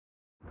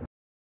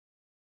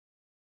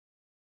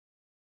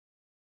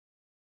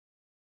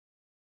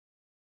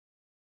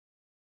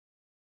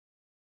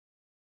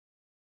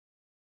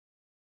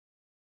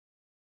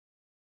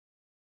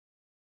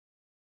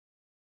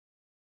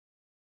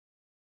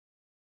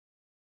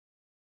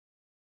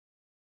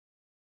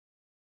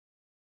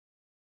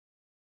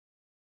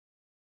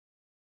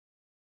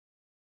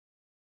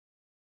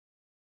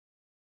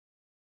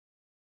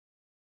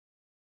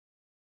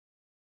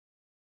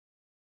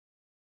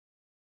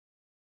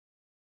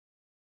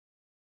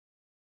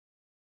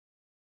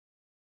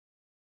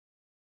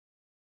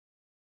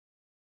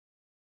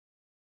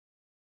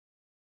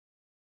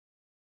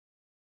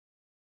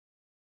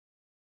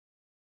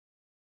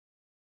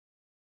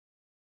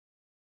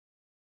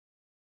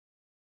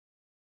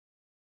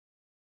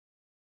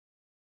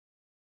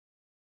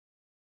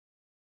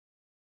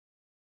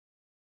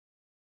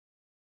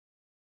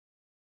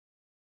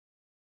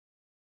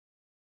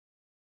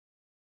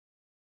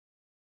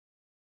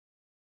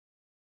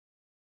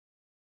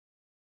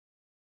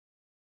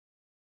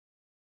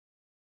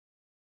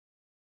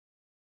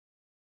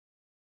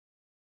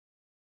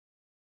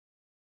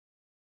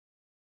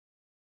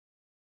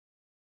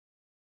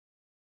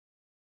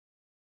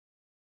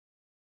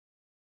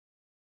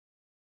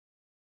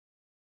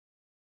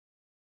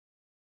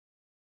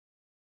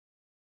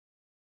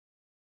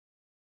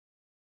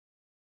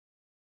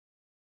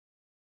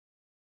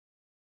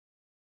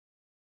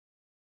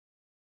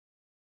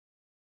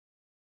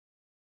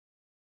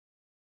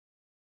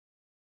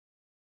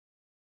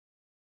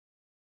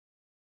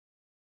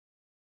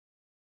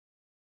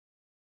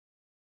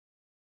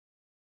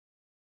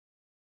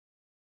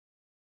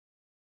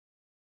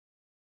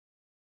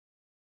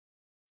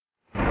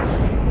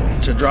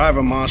drive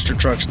a monster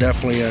truck's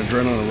definitely an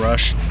adrenaline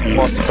rush.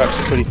 Monster trucks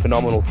are pretty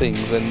phenomenal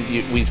things, and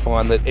we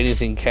find that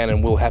anything can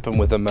and will happen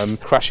with them.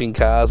 Crushing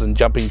cars and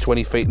jumping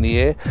 20 feet in the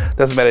air.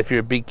 Doesn't matter if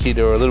you're a big kid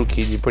or a little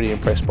kid, you're pretty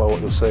impressed by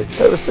what you'll see.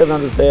 Over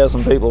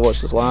 700,000 people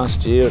watched us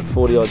last year at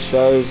 40 odd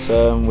shows.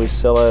 We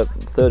sell out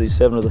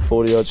 37 of the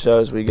 40 odd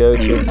shows we go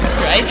to.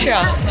 Great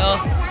truck.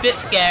 Oh, a bit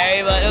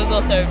scary, but it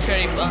was also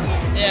pretty fun.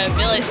 Yeah,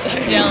 Billy's so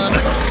jealous.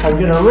 I'm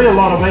getting a real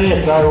lot of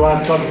air, so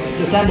I've got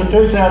just under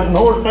 2,000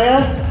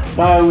 horsepower.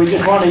 So we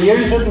just want to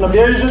use it and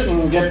abuse it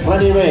and get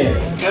plenty of air.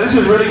 Now this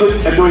is really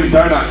good at doing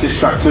donuts, this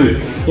truck too.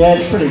 Yeah,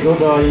 it's pretty good.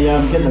 I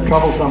get in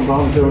trouble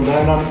sometimes doing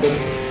donuts, but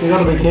you've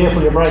got to be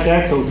careful you break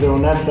axles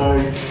doing that, so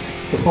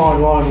it's a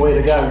fine line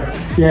where to go.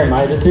 Yeah,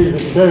 mate, it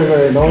is. It's very,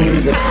 very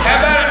noisy. How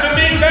about it for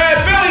Big Bad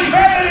Billy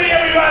Kennedy,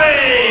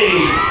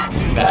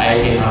 everybody? About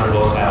 1,800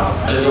 horsepower.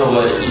 I just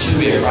know that you shouldn't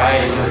be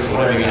afraid because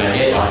whatever you're going to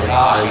hit, like a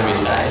car, you're going to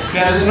be safe.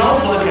 Now there's an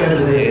old bloke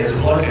over there, there's a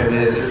bloke over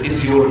there that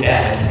is your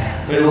dad.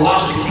 But it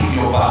loves to kick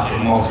your butt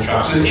in monster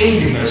trucks. So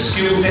anything, those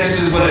skill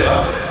testers,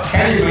 whatever,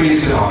 can you bring it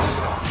tonight?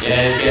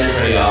 Yeah, it's getting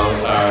pretty old,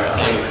 so I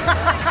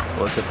think.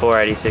 Well, it's a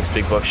 486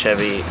 big box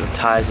Chevy. The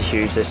tyres are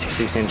huge, they're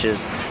 66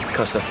 inches. It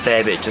costs a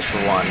fair bit just for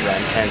one,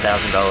 around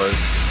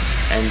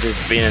 $10,000. And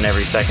just being in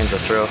every second's a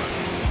thrill.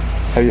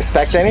 Have you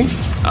stacked any?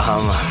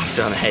 I've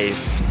done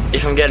heaps.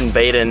 If I'm getting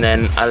beaten,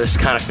 then I just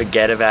kind of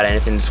forget about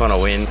anything, just want to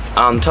win.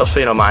 Top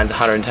speed on mine's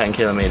 110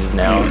 kilometres an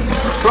hour.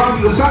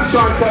 From the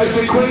Sunshine Coast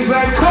in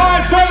Queensland,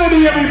 Clive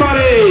Thunderby,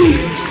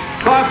 everybody!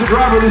 Clive's the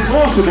driver of this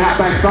awesome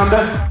Outback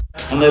Thunda.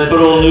 And they've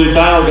put all new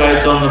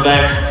tailgates on the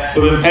back.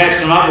 We've been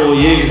patching them up all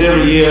year because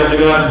every year I have to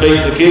go out and beat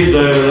the kids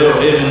over there,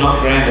 or even not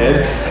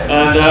granddad.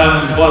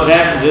 And what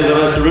happens is I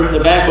have to rip the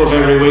back off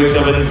every week, so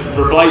I've been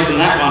replacing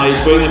that one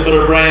each week. They put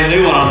a brand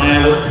new one on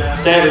now, but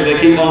sadly they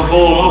keep on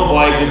falling off.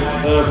 Like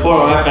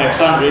poor Outback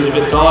Thunda, he's a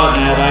bit tired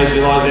nowadays, he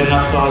lies in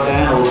upside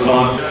down all the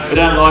time. We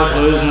don't like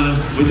losing,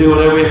 we do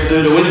whatever we have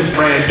to do to win.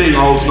 Brand, being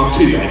old's not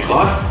too bad,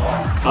 Clive.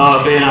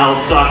 Oh, being old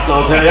sucks,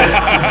 I'll tell you.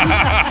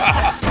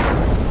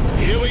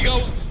 Here we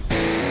go.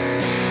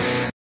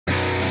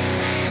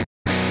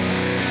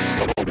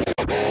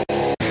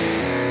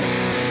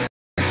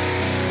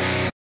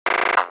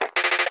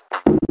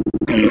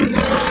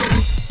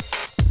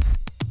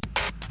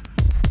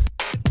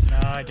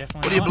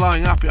 What are you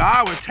blowing up?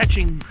 Ah, we're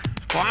attaching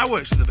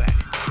fireworks to the back.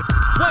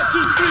 1,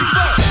 2, 3,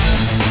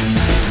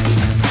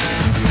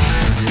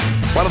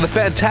 4. One of the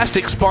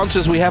fantastic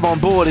sponsors we have on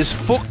board is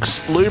Fuchs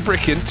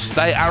Lubricants.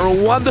 They are a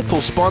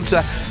wonderful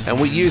sponsor, and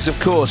we use, of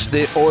course,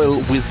 their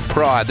oil with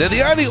pride. They're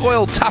the only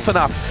oil tough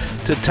enough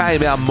to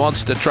tame our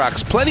monster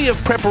trucks. Plenty of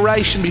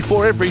preparation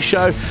before every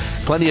show,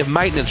 plenty of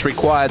maintenance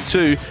required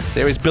too.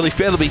 There is Billy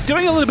Featherby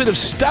doing a little bit of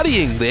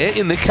studying there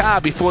in the car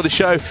before the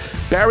show.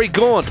 Barry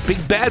Gaunt,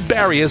 Big Bad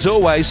Barry as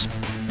always.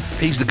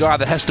 He's the guy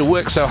that has to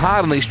work so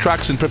hard on these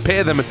trucks and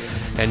prepare them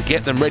and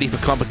get them ready for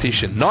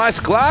competition. Nice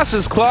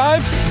glasses,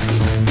 Clive.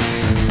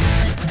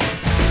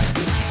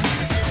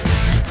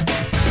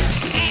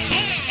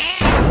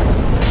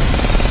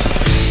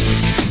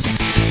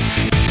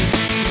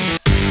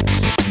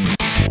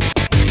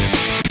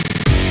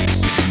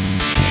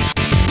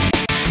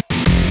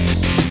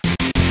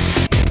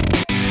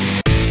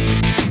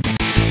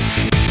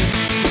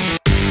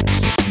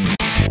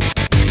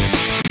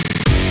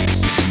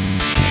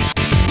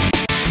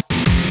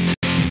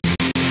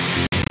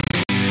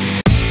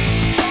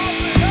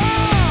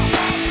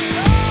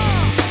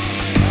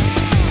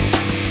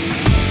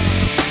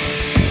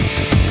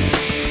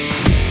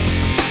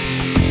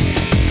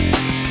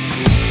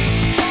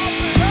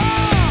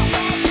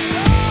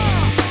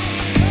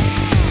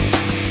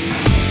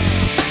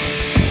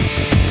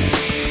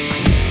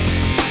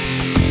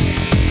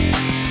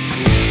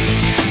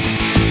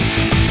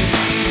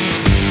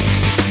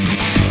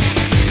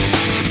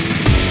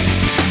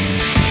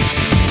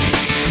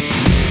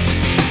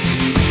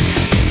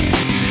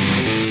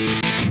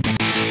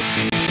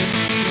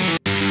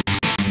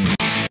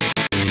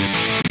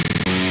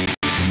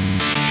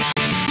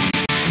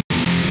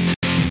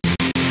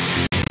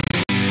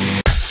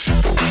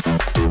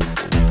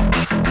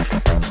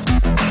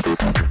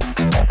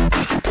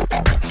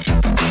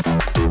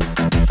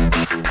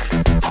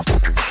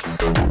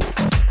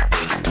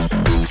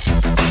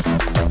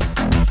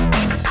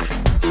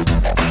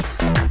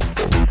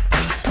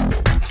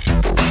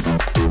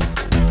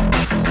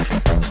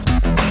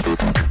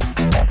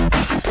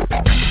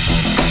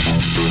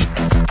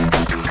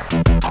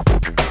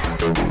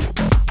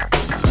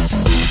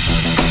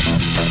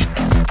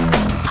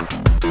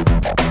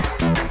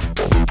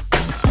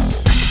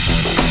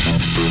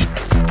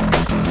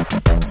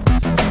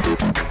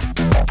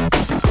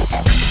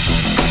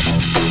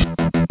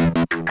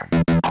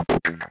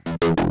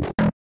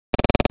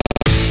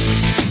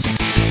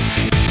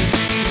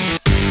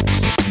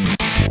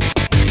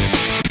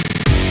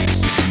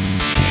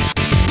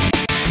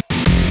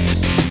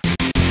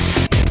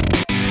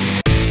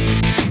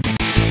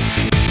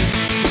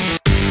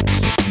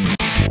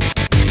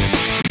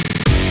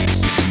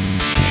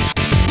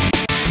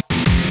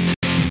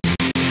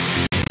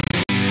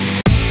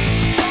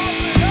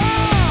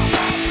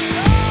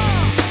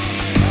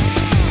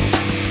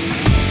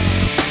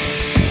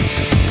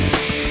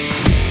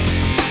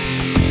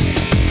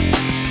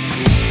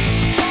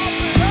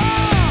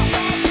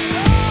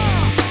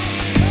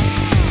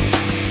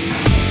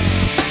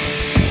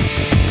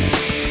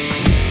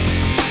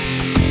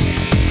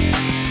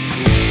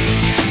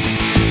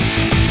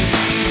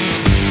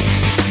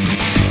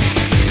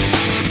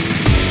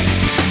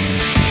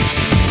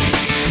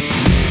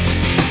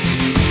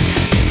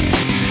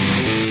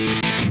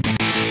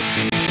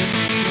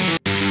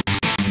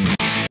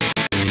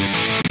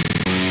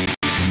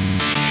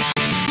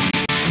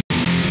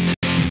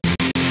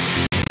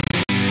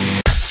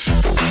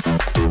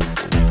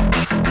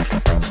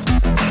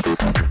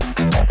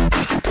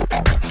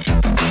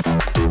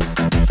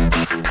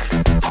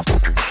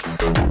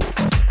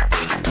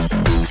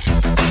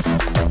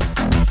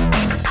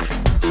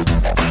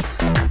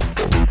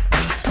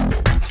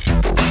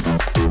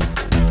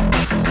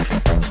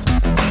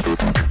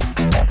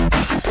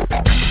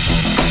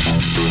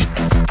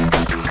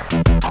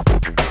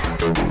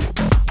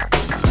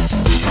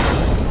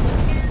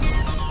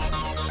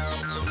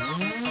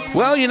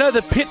 Well, you know,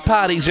 the pit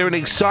parties are an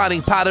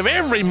exciting part of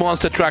every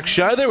monster truck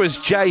show. There was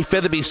Jay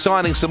Featherby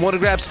signing some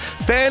autographs.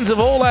 Fans of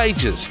all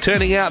ages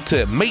turning out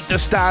to meet the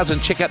stars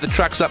and check out the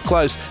trucks up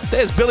close.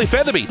 There's Billy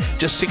Featherby,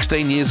 just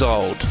 16 years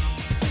old.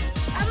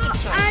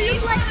 I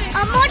look like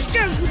a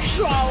monster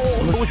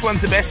patrol. Which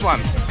one's the best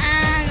one?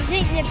 I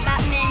think the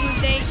Batman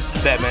would be.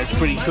 Batman's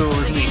pretty cool,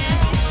 isn't he?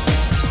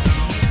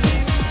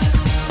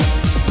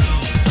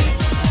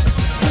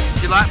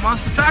 Do you like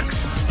monster trucks?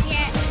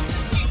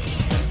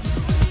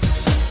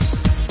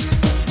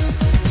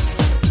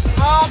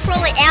 Oh,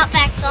 probably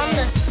Outback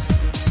Thunda.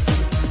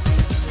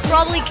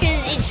 Probably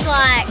because it's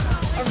like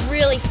a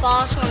really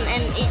fast one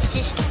and it's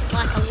just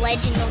like a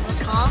legend of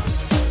a car.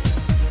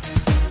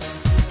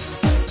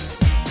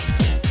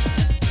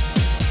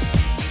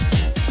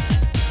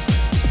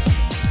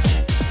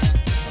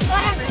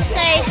 I'd have to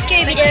say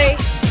Scooby Doo.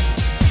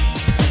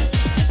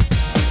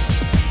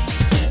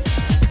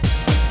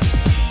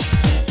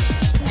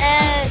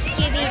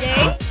 Scooby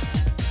Doo.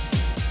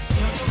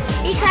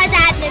 Because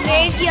at the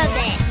movie you're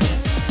there.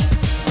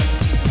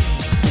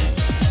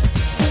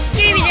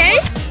 Scooby Doo.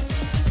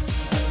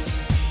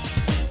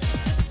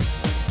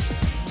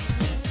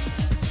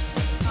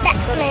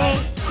 That's me.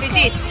 Who's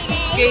this?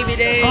 Scooby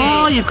Doo.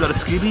 Oh, you've got a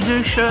Scooby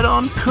Doo shirt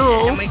on.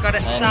 Cool. And we got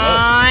it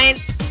signed.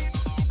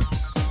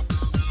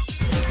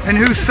 And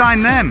who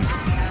signed them?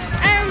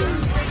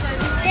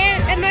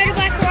 They're a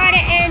motorbike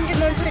rider and a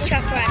monster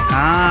truck rider.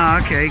 Ah,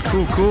 okay,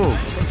 cool, cool.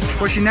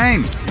 What's your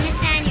name?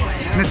 Nathaniel.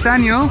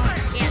 Nathaniel?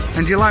 Yeah.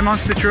 And do you like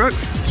monster trucks?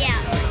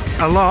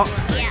 Yeah. A lot?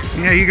 Yeah.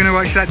 Yeah, you gonna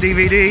watch that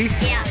DVD?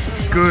 Yeah.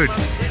 Good.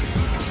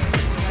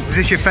 Is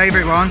this your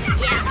favourite one?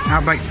 Yeah.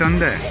 Outback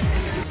Thunda.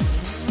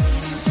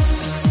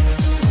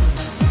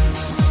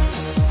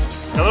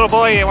 The little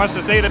boy here wants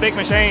to see the big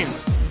machine.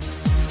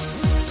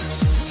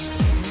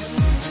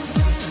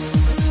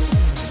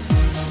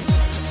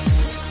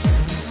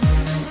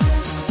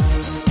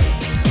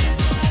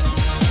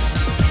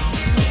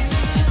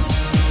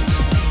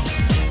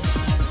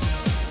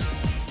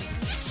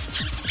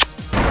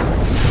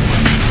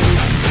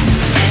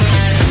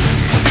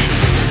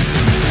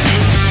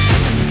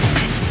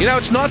 You know,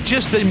 it's not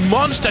just the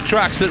monster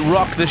trucks that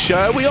rock the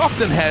show. We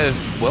often have,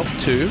 well,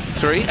 2,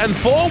 3 and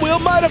 4-wheel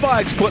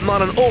motorbikes putting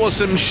on an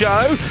awesome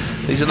show.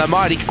 These are the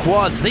mighty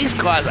quads. These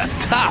guys are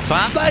tough,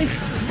 aren't they?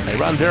 They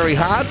run very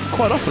hard.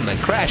 Quite often they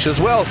crash as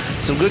well.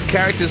 Some good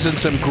characters and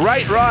some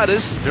great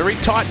riders. Very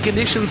tight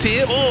conditions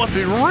here. Oh, if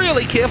you're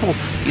really careful,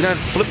 you don't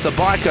flip the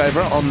bike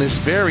over on this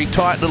very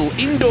tight little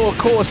indoor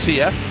course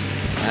here.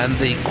 And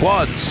the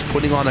quads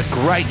putting on a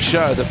great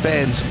show. The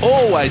fans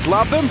always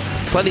love them.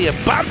 Plenty of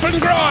bump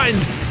and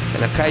grind.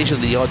 And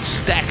occasionally the odd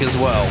stack as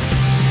well.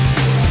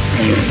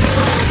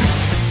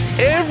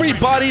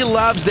 Everybody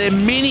loves their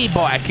mini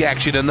bike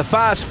action, and the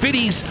Fast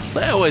Fitties,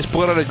 they always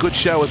put on a good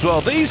show as well.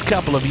 These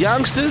couple of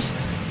youngsters,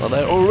 well,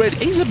 they're already,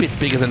 he's a bit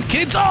bigger than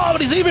kids. Oh, but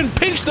he's even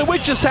pinched the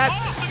witch's hat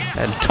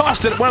and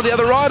tossed it at one of the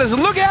other riders,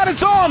 and look out,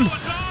 it's on!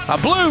 A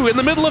blue in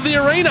the middle of the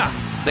arena.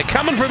 They're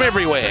coming from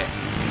everywhere.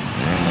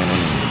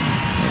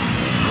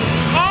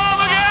 Oh,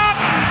 look out!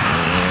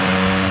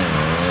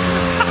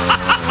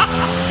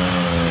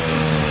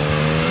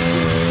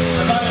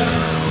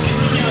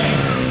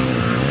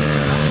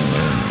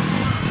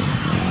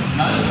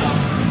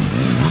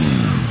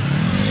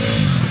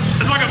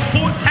 It's like a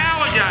Port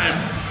Tower game.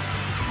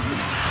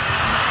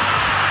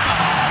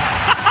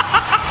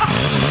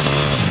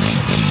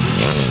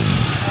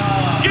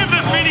 Give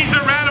the Fitties a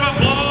round of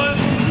applause.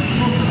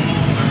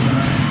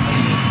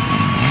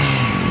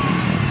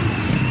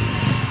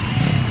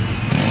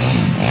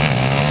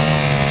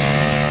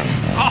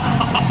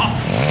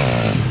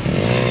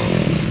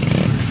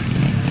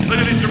 Look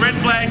at this, the red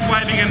flag's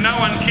waving and no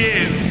one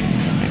cares.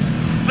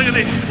 Look at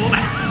this.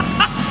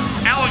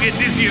 Al will get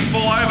dizzy and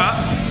fall over.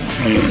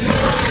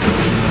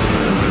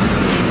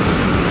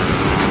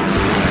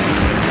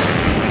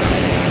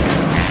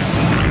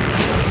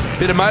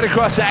 Bit of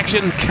motocross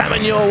action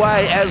coming your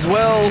way as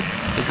well.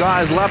 The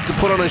guys love to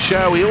put on a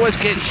show. We always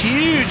get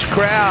huge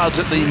crowds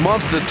at the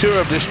Monster Tour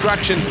of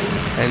Destruction,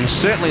 and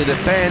certainly the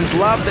fans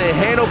love their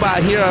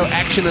handlebar hero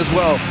action as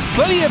well.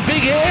 Plenty of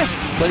big air,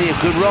 plenty of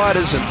good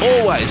riders, and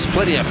always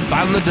plenty of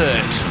fun in the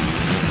dirt.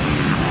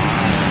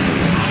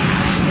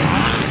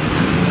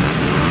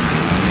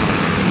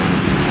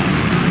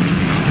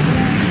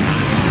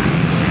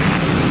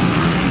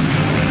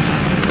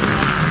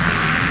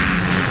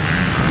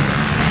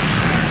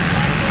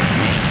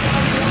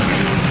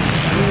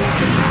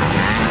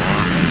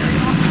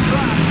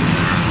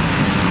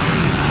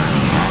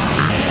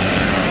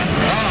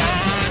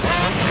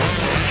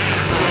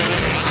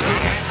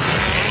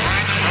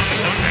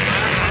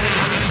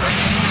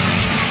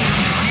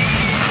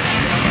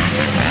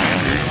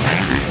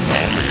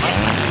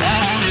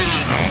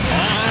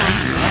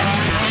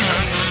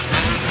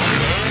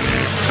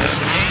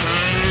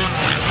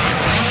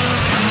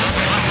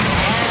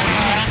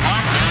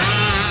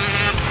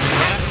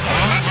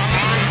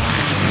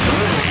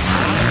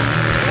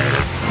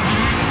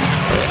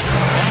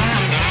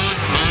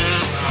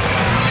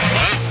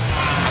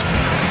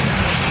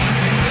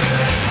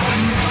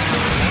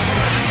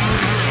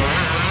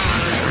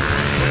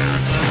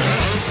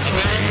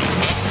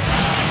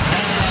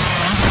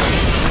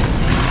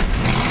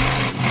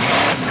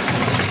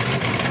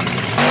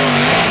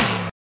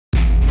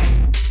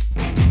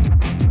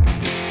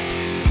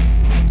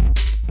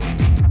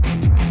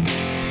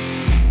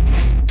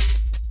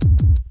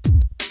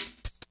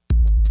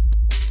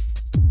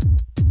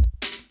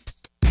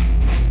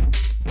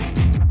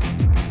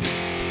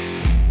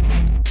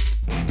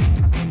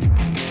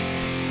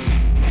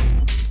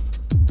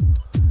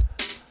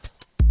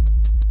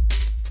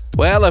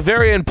 Well, a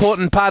very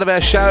important part of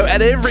our show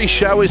at every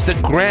show is the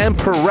grand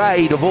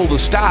parade of all the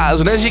stars.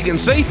 And as you can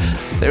see,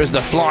 there is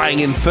the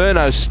Flying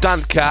Inferno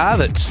stunt car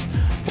that's,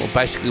 well,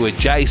 basically where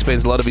Jay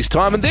spends a lot of his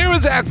time. And there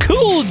is our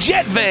cool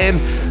jet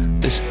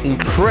van, this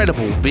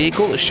incredible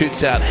vehicle that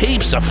shoots out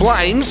heaps of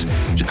flames,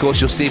 which of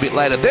course you'll see a bit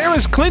later. There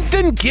is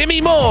Clinton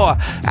Gimme More,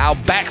 our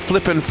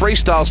backflipping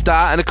freestyle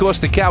star, and of course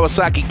the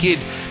Kawasaki kid,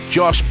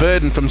 Josh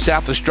Burden from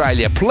South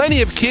Australia.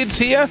 Plenty of kids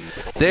here.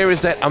 There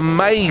is that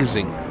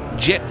amazing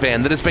jet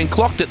van that has been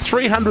clocked at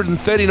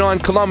 339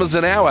 kilometres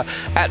an hour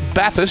at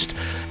Bathurst.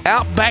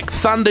 Outback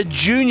Thunda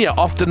Jr.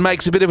 often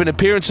makes a bit of an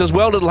appearance as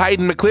well, little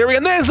Hayden McCleary.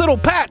 And there's little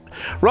Pat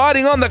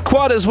riding on the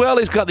quad as well.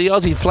 He's got the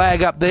Aussie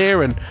flag up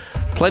there and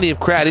plenty of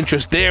crowd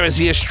interest. There is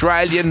the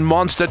Australian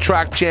monster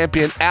truck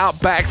champion,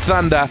 Outback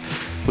Thunda,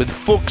 with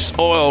Fuchs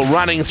oil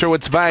running through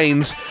its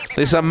veins.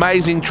 This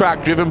amazing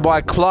truck driven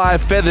by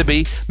Clive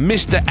Featherby,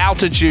 Mr.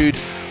 Altitude,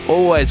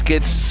 always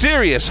gets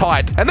serious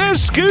height. And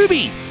there's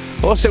Scooby,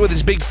 also with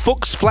his big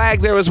Fuchs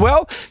flag there as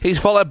well. He's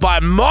followed by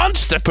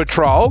Monster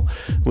Patrol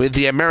with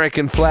the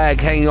American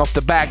flag hanging off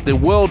the back, the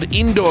World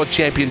Indoor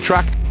Champion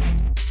truck.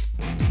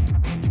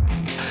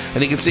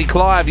 And you can see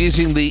Clive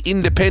using the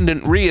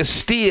independent rear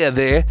steer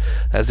there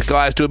as the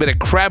guys do a bit of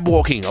crab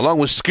walking along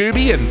with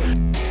Scooby,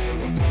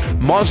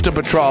 and Monster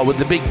Patrol with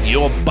the big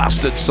 "You're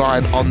Busted"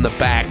 sign on the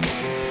back.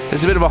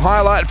 There's a bit of a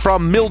highlight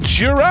from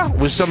Mildura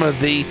with some of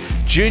the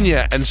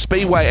junior and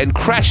speedway and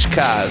crash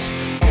cars.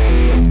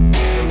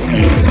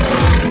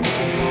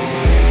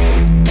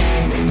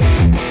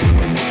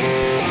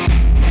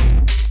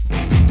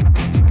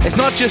 It's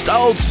not just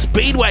old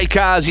speedway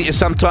cars you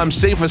sometimes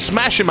see for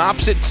smash 'em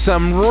ups, it's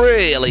some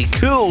really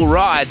cool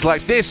rides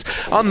like this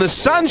on the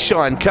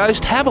Sunshine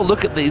Coast. Have a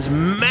look at these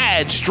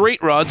mad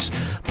street rods.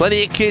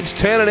 Plenty of kids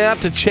turning out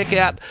to check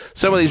out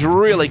some of these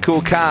really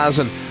cool cars,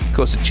 and of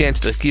course a chance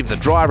to give the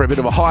driver a bit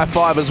of a high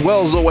five as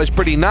well is always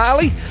pretty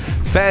gnarly.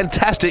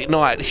 Fantastic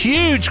night,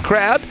 huge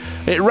crowd.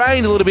 It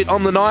rained a little bit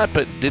on the night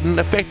but didn't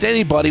affect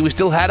anybody. We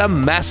still had a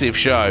massive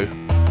show.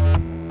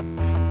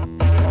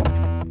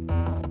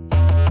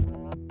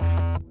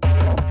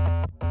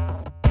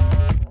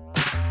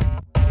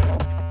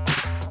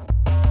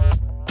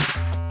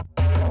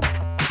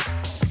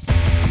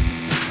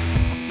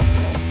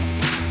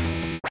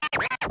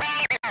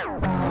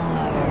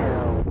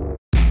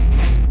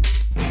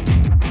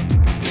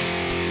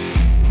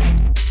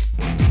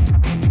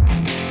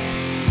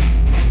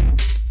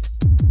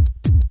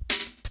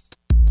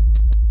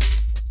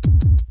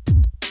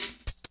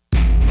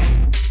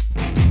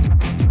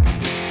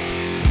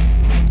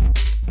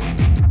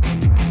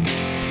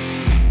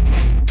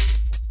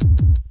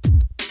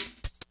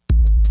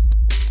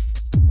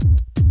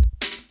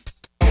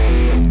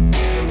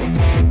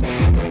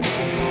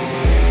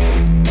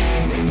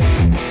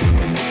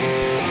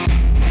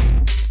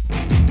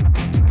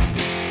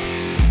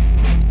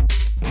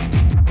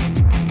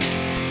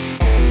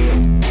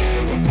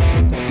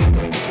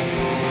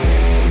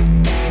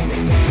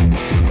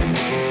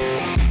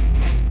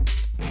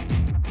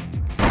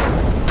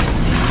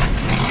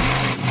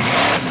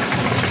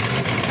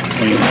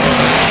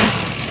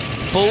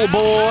 Full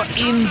bore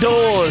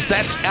indoors.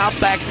 That's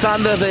Outback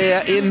Thunda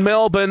there in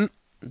Melbourne.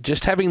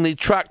 Just having the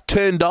truck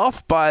turned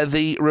off by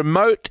the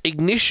remote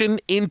ignition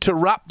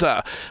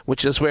interrupter,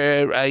 which is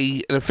where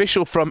an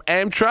official from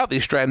AMTRA, the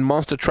Australian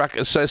Monster Truck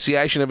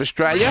Association of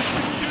Australia,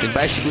 can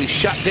basically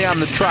shut down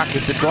the truck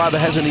if the driver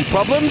has any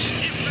problems.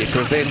 It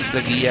prevents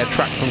the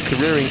truck from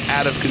careering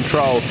out of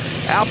control.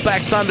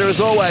 Outback Thunda, as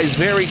always,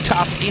 very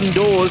tough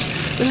indoors.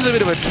 This is a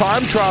bit of a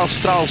time trial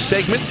style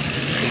segment.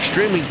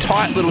 Extremely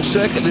tight little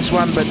circuit, this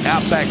one, but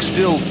Outback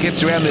still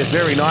gets around there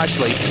very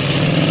nicely.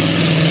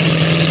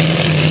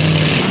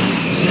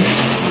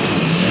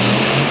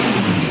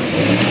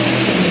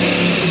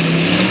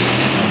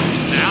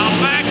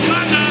 Outback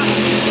Thunda!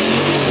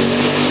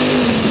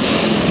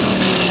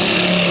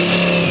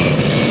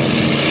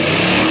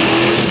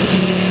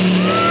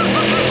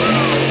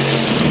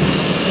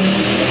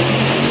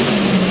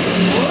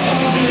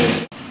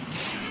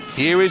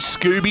 Here is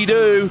Scooby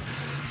Doo.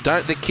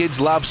 Don't the kids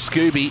love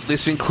Scooby?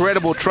 This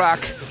incredible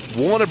truck.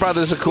 Warner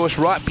Brothers, of course,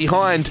 right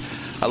behind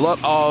a lot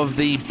of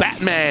the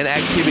Batman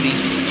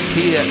activities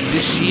here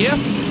this year.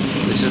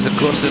 This is, of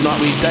course, the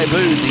night we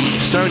debuted the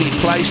Sony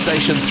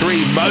PlayStation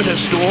 3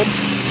 Motorstorm.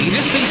 You can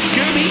just see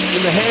Scooby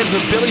in the hands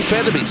of Billy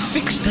Featherby,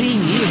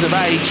 16 years of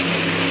age,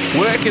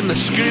 working the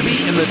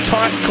Scooby in the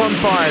tight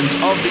confines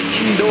of the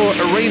indoor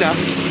arena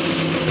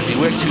as he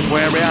works his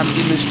way around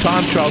in this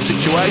time trial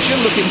situation.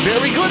 Looking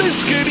very good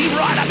as Scooby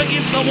right up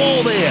against the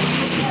wall there.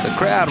 The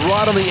crowd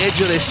right on the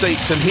edge of their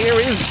seats. And here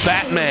is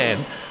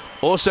Batman,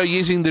 also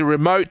using the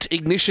remote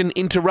ignition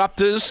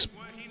interrupters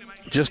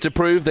just to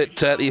prove that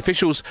the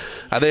officials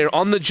are there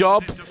on the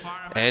job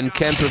and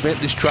can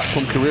prevent this truck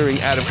from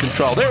careering out of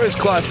control. There is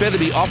Clive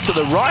Featherby off to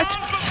the right.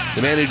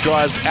 The man who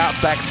drives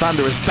Outback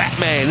Thunda is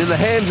Batman in the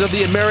hands of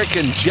the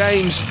American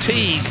James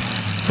Teague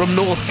from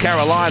North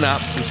Carolina.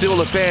 You can see all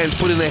the fans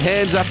putting their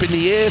hands up in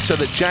the air so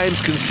that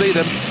James can see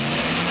them.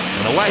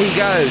 And away he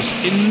goes.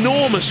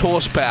 Enormous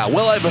horsepower,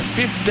 well over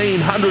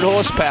 1,500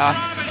 horsepower,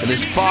 and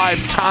this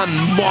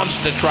 5-ton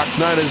monster truck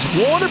known as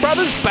Warner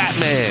Brothers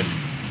Batman.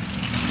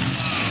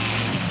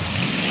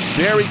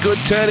 Very good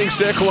turning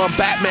circle on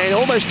Batman.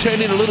 Almost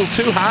turned in a little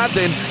too hard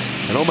then,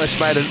 and almost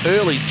made an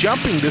early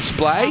jumping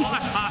display.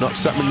 Not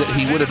something that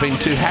he would have been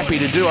too happy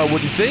to do, I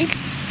wouldn't think.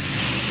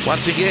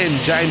 Once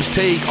again, James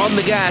Teague on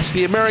the gas,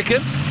 the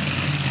American.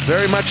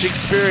 Very much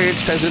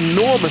experienced, has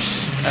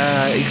enormous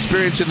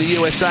experience in the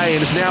USA,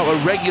 and is now a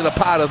regular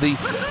part of the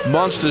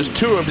Monsters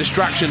Tour of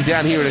Destruction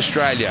down here in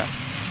Australia.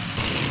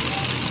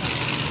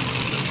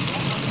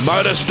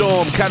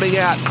 Motorstorm coming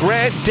out.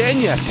 Grant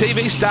Denyer,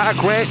 TV star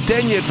Grant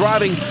Denyer,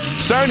 driving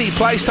Sony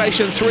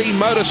PlayStation 3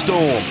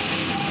 Motorstorm.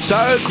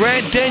 So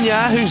Grant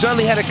Denyer, who's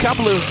only had a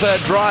couple of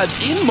drives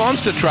in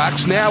monster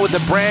trucks, now with the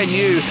brand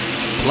new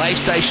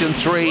PlayStation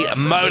 3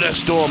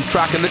 Motorstorm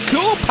truck. And the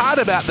cool part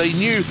about the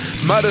new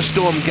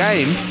Motorstorm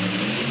game,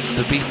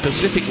 the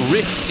Pacific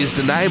Rift is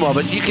the name of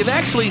it, you can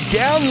actually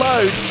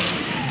download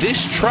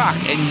this truck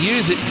and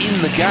use it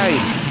in the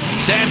game.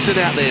 Samson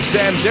out there,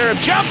 Sam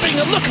Zerub jumping,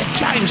 and look at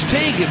James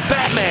Teague and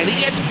Batman.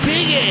 He gets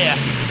big air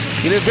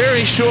in a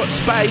very short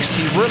space.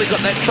 He really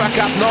got that truck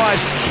up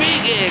nice.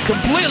 Big air,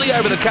 completely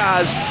over the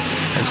cars.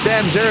 And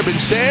Sam Zerub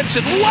and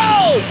Samson,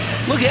 whoa!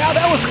 Look how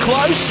that was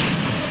close.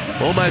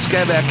 Almost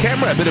gave our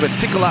camera a bit of a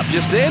tickle up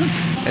just then.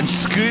 And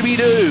Scooby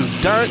Doo,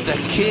 don't the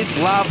kids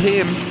love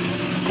him?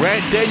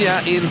 Grant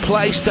Denyer in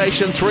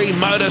PlayStation 3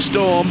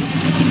 Motorstorm.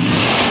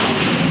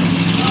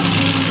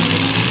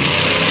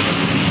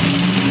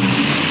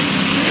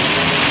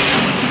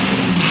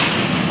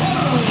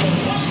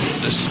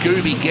 The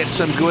Scooby gets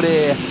some good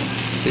air.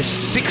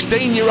 This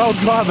 16-year-old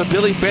driver,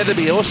 Billy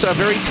Featherby, also a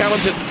very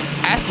talented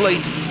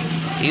athlete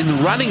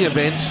in running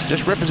events,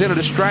 just represented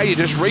Australia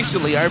just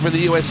recently over in the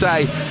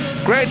USA.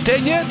 Grant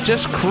Denyer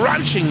just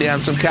crunching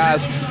down some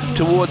cars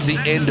towards the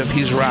end of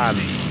his run.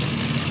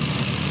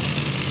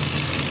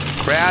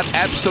 Crowd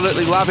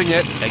absolutely loving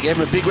it. I gave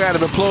him a big round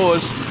of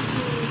applause.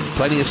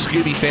 Plenty of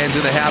Scooby fans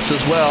in the house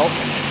as well.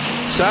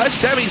 So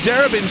Sammy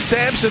Zerub and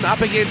Samson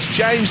up against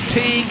James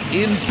Teague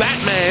in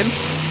Batman.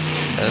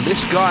 And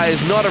this guy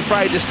is not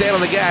afraid to stand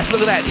on the gas.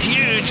 Look at that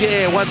huge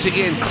air once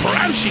again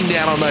crunching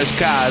down on those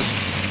cars.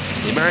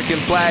 The American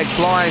flag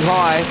flying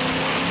high.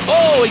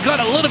 Oh, he got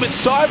a little bit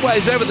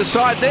sideways over the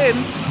side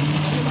then.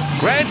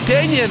 Grant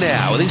Denyer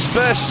now with his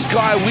first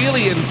sky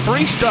wheelie and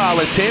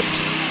freestyle attempt.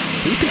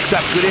 He picks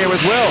up good air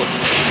as well.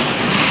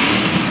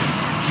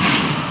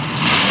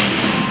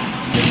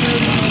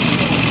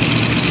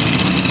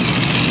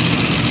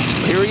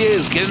 Here he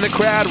is, getting the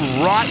crowd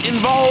right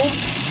involved.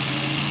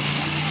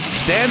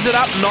 Stands it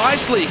up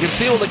nicely. You can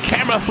see all the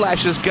camera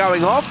flashes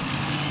going off.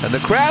 And the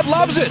crowd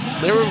loves it.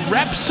 They're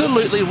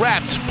absolutely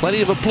wrapped.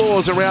 Plenty of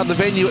applause around the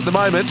venue at the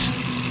moment.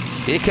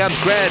 Here comes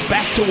Grant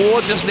back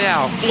towards us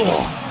now.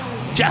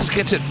 Oh, just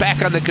gets it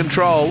back under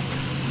control.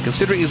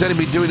 Considering he's only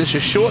been doing this a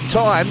short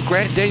time,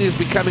 Grant Denyer is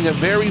becoming a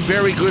very,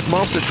 very good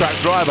monster truck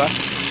driver.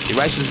 He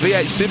races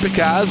V8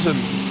 supercars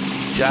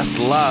and just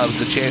loves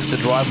the chance to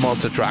drive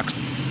monster trucks.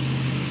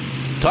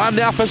 Time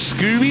now for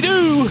Scooby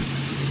Doo.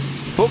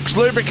 Fuchs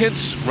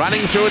lubricants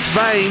running through its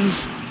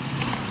veins.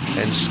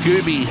 And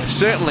Scooby,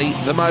 certainly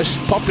the most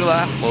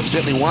popular, or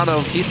certainly one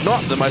of, if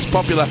not the most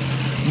popular,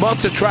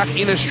 monster truck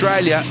in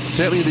Australia.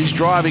 Certainly he's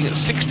driving at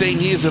 16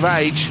 years of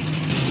age.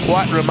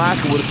 Quite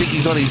remarkable to think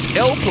he's on his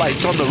L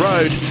plates on the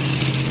road.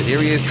 But here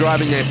he is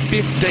driving a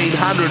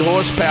 1,500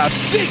 horsepower,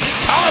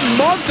 6-ton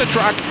monster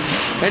truck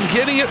and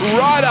getting it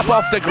right up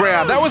off the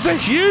ground. That was a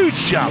huge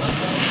jump.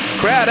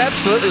 Crowd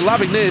absolutely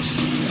loving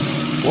this.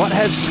 What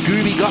has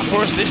Scooby got for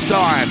us this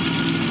time?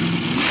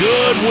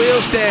 Good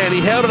wheel stand.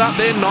 He held it up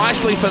there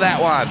nicely for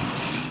that one.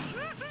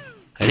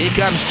 And here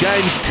comes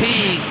James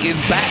Teague in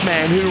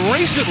Batman, who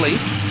recently,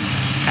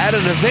 at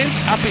an event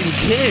up in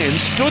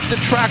Cairns, stood the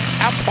truck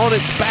up on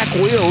its back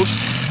wheels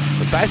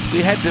and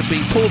basically had to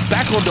be pulled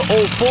back onto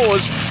all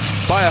fours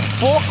by a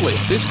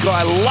forklift. This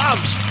guy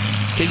loves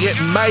to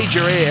get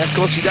major air. Of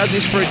course, he does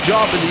this for a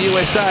job in the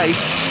USA.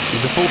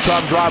 He's a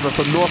full-time driver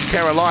from North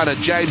Carolina,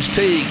 James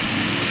Teague.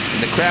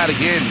 And the crowd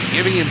again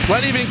giving him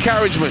plenty of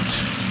encouragement.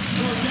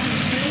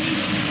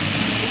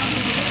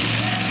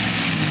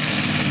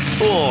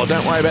 Oh,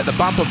 don't worry about the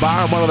bumper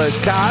bar on one of those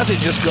cars. It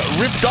just got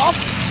ripped off.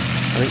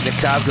 I think the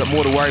car's got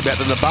more to worry about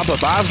than the bumper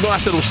bars.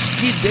 Nice little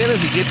skid then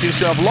as he gets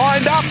himself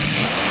lined up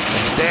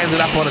and stands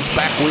it up on its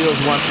back wheels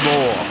once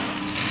more.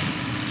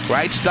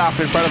 Great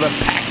stuff in front of a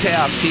packed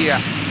house here,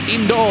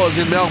 indoors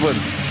in Melbourne.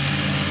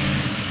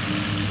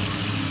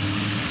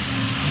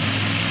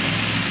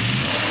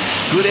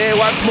 Good air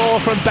once more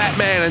from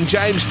Batman, and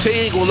James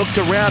Teague will look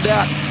to round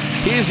out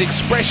his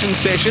expression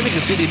session. You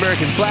can see the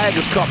American flag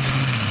has copped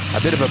a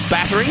bit of a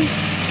battering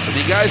as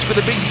he goes for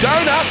the big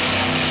donut.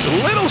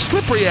 A little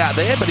slippery out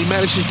there, but he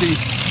manages to,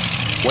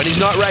 when he's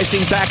not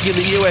racing back in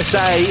the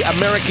USA,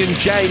 American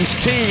James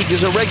Teague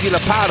is a regular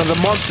part of the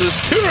Monsters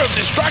Tour of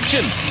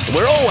Destruction.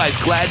 We're always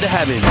glad to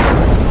have him.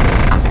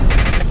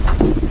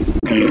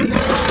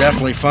 It's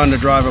definitely fun to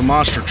drive a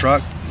monster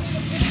truck.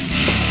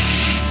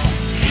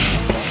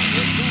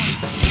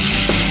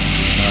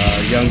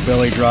 young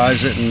Billy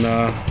drives it, and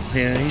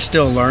yeah, he's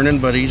still learning,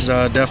 but he's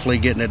definitely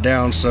getting it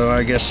down. So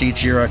I guess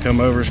each year I come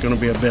over is going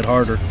to be a bit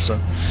harder. So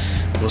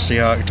we'll see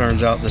how it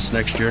turns out this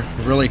next year.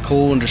 Really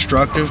cool and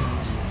destructive.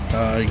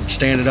 You can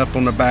stand it up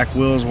on the back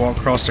wheels, walk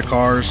across the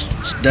cars.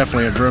 It's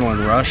definitely an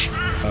adrenaline rush.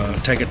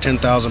 Take a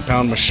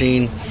 10,000-pound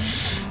machine,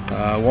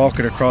 walk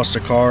it across the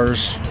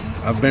cars.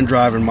 I've been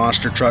driving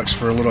monster trucks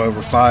for a little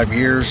over 5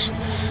 years.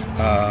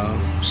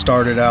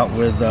 Started out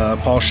with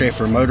Paul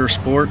Schaefer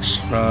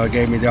Motorsports.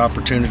 Gave me the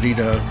opportunity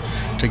to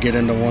get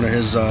into one of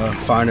his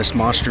finest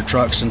monster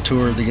trucks and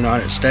tour the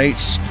United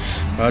States.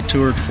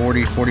 Toured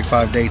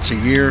 45 dates a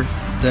year.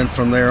 Then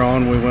from there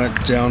on, we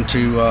went down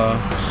to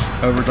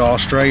over to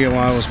Australia when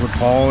I was with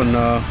Paul and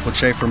with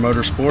Schaefer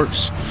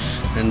Motorsports,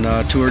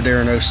 and toured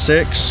there in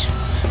 '06.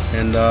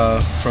 And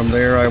from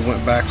there I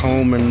went back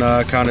home and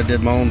kind of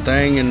did my own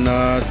thing, and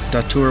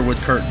I toured with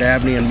Kurt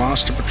Dabney and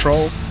Monster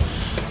Patrol.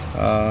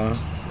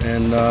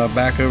 And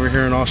back over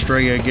here in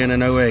Australia again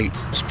in '08.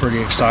 It's pretty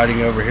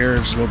exciting over here.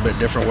 It's a little bit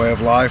different way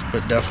of life,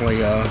 but definitely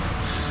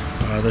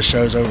the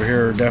shows over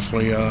here are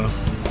definitely are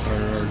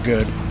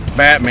good.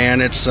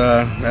 Batman, it's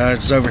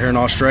over here in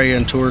Australia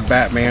and toured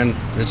Batman.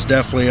 It's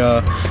definitely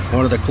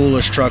one of the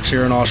coolest trucks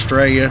here in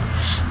Australia.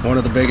 One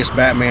of the biggest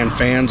Batman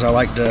fans. I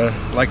like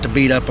to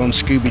beat up on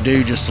Scooby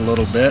Doo just a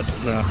little bit.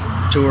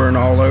 Touring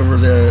all over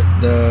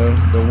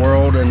the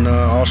world, in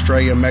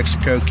Australia,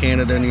 Mexico,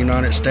 Canada, and the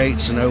United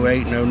States in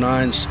 '08 and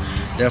 '09's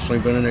definitely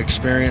been an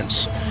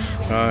experience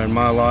in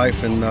my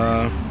life, and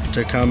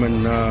to come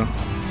and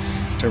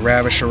to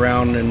ravish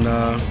around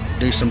and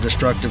do some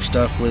destructive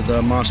stuff with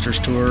Monsters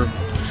Tour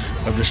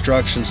of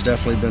Destruction's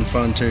definitely been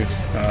fun too.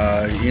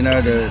 You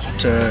know,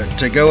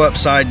 to go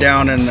upside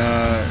down and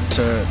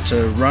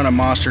to run a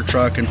monster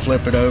truck and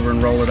flip it over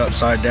and roll it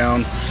upside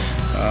down,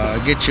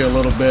 get you a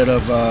little bit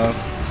of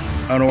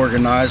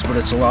unorganized, but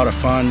it's a lot of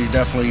fun.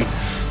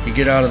 You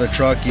get out of the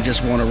truck, you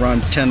just want to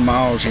run 10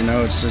 miles. You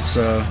know, it's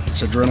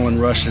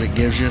adrenaline rush that it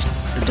gives you.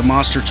 The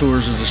Monster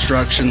Tours of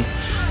Destruction,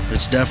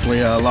 it's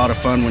definitely a lot of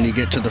fun when you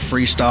get to the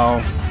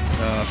freestyle.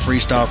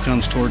 Freestyle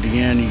comes toward the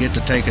end. You get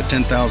to take a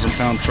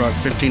 10,000-pound truck,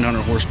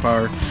 1,500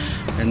 horsepower,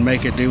 and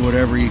make it do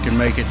whatever you can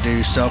make it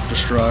do.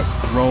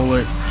 Self-destruct, roll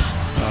it,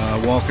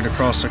 walk it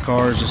across the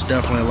cars. It's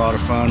definitely a lot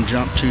of fun.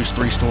 Jump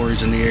 2-3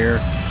 stories in the air.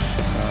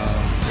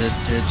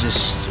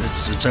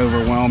 It's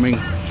overwhelming.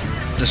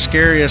 The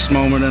scariest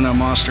moment in a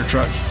monster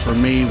truck for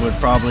me would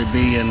probably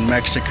be in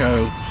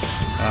Mexico.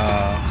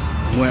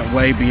 Went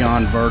way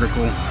beyond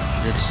vertical.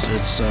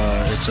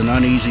 It's an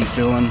uneasy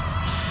feeling.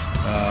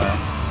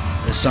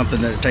 It's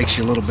something that it takes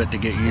you a little bit to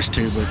get used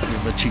to,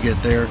 but you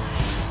get there.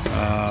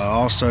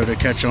 Also to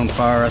catch on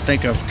fire, I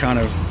think I've kind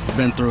of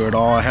been through it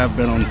all. I have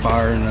been on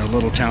fire in a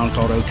little town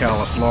called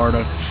Ocala,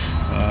 Florida.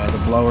 The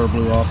blower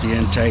blew off the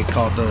intake,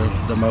 caught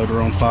the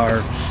motor on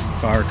fire.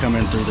 Fire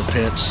coming through the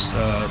pits,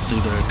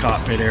 through the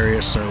cockpit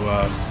area, so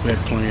we had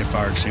plenty of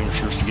fire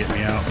extinguishers to get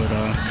me out, but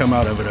come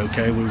out of it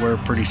okay. We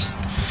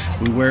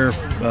wear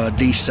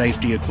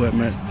de-safety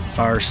equipment,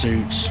 fire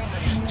suits,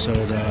 so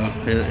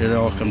it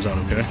all comes out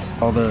okay.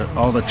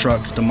 All the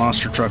trucks, the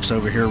monster trucks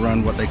over here,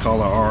 run what they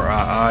call a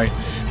RII,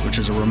 which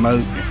is a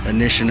remote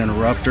ignition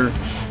interrupter.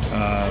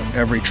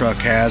 Every truck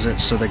has it,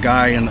 so the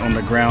guy on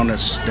the ground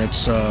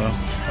that's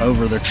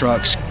over the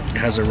trucks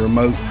has a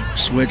remote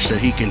switch that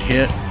he can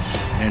hit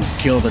and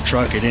kill the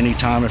truck at any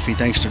time if he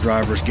thinks the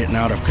driver's getting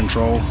out of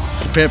control.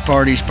 The pit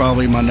party's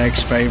probably my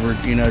next favorite.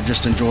 You know,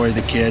 just enjoy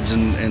the kids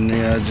and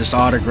just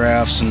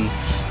autographs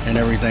and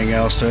everything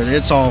else. So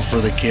it's all for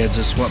the kids.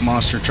 It's what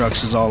Monster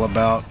Trucks is all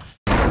about.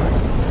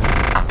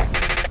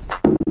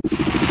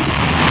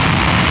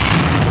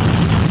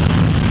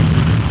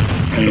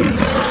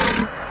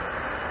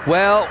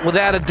 Well,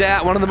 without a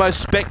doubt, one of the most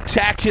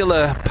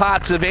spectacular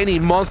parts of any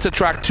monster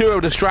truck tour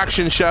of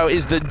destruction show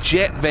is the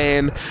jet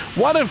van.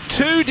 One of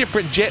 2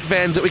 different jet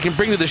vans that we can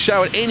bring to the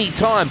show at any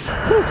time.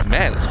 Whew,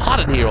 man, it's hot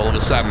in here all of a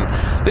sudden.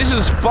 This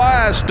is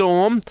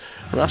Firestorm.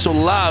 Russell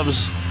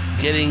loves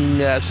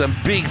getting some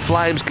big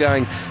flames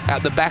going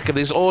out the back of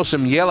this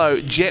awesome yellow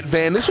jet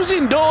van. This was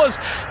indoors.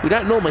 We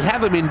don't normally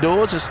have them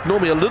indoors. It's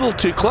normally a little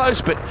too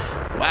close, but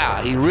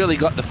wow, he really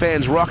got the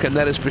fans rocking,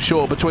 that is for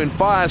sure. Between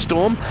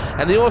Firestorm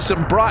and the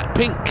awesome bright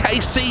pink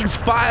KC's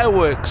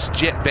Fireworks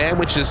jet van,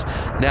 which has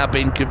now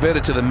been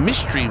converted to the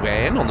mystery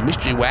van, or the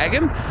mystery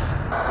wagon.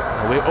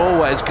 We're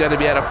always going to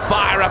be able to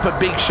fire up a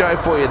big show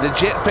for you. The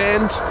jet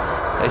fans,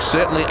 they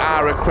certainly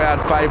are a crowd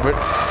favourite,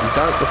 and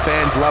don't the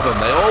fans love them?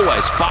 They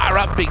always fire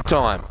up big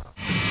time.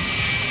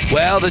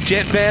 Well, the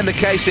jet van, the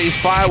KC's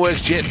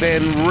Fireworks jet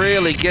van,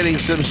 really getting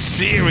some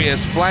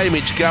serious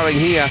flamage going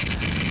here.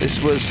 This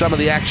was some of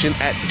the action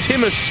at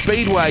Timmis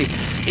Speedway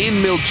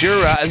in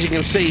Mildura. As you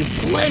can see,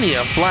 plenty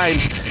of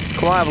flames.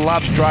 Clive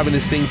loves driving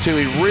this thing too.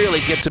 He really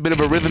gets a bit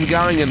of a rhythm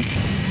going and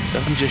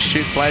doesn't just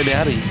shoot flame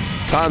out. He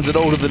times it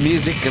all to the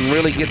music and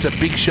really gets a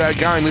big show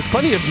going. There's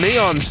plenty of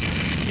neons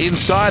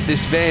inside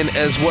this van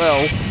as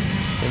well.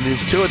 And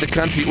it's toured the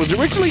country. It was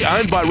originally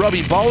owned by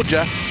Robbie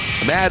Bolger,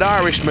 a mad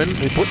Irishman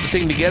who put the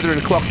thing together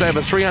and clocked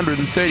over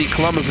 330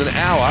 kilometres an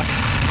hour.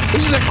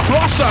 This is a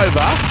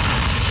crossover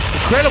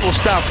Incredible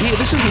stuff here.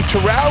 This is in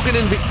Traralgon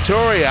in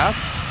Victoria,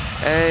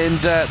 and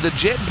the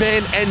jet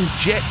van and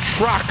jet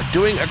truck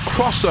doing a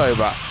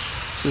crossover.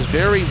 This is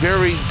very,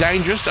 very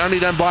dangerous, only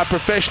done by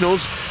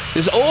professionals.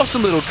 This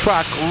awesome little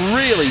truck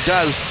really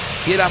does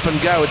get up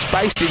and go. It's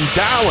based in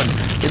Darwin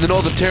in the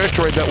Northern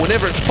Territory, but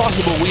whenever it's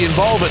possible, we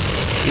involve it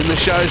in the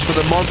shows for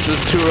the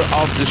Monsters Tour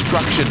of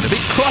Destruction. A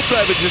big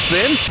crossover just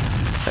then.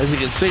 As you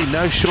can see,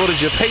 no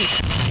shortage of heat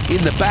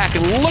in the back.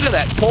 And look at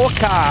that poor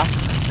car.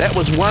 That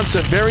was once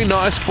a very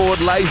nice Ford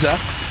Laser.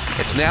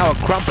 It's now a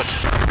Crumpet.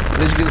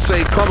 And as you can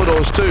see,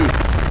 Commodores too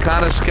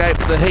can't escape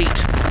the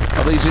heat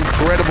of these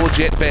incredible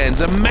jet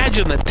vans.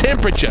 Imagine the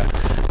temperature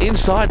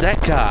inside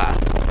that car.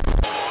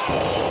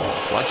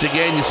 Once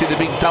again, you see the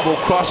big double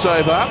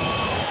crossover.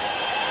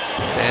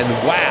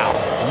 And wow,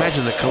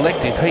 imagine the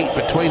collective heat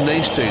between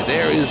these two.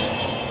 There is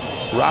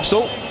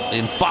Russell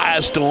in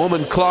Firestorm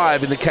and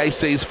Clive in the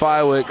KC's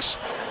Fireworks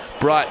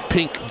bright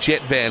pink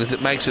jet van as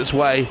it makes its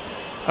way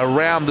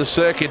around the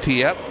circuit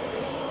here.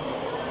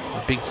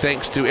 A big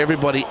thanks to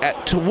everybody at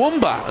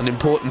Toowoomba, an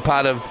important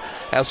part of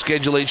our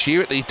schedule each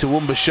year at the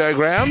Toowoomba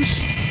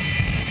Showgrounds.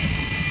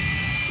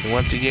 And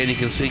once again, you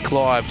can see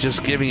Clive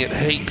just giving it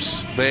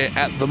heaps there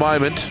at the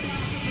moment.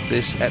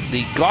 This at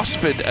the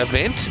Gosford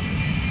event.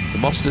 The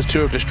Monsters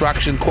Tour of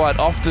Destruction quite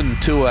often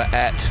tour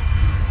at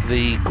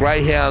the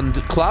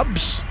Greyhound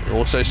clubs,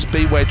 also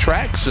speedway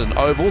tracks and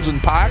ovals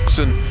and parks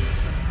and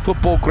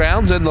football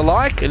grounds and the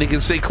like. And you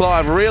can see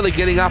Clive really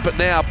getting up it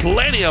now.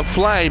 Plenty of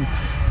flame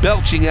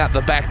belching out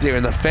the back there,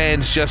 and the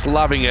fans just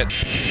loving it.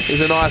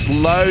 Here's a nice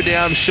low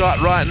down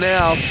shot right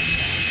now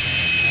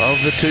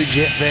of the two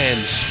jet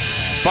vans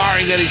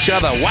firing at each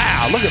other.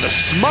 Wow, look at the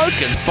smoke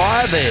and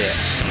fire there.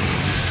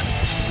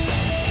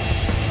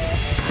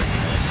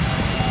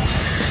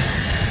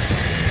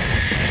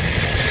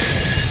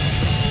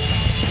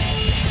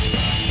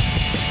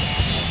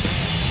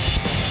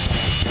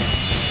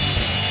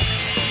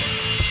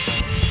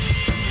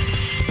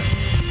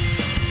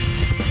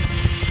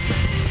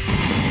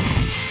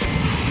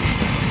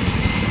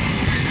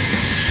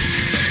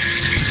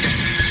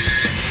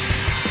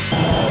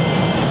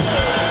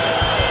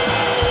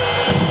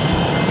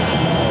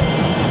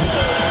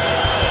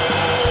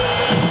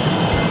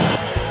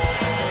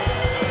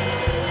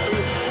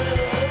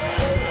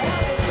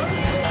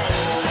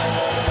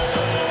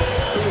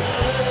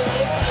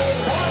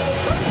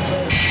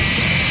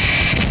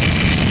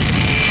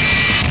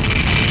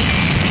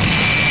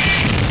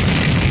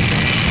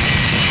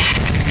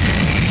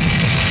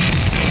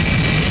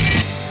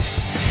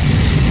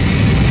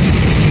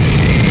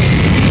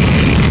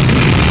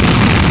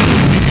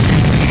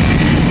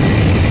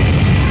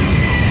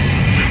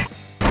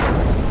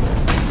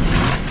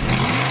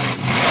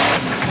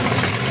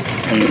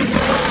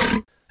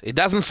 It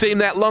doesn't seem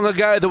that long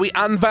ago that we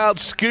unveiled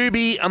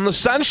Scooby on the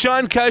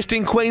Sunshine Coast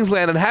in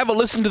Queensland, and have a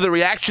listen to the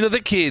reaction of the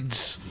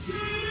kids.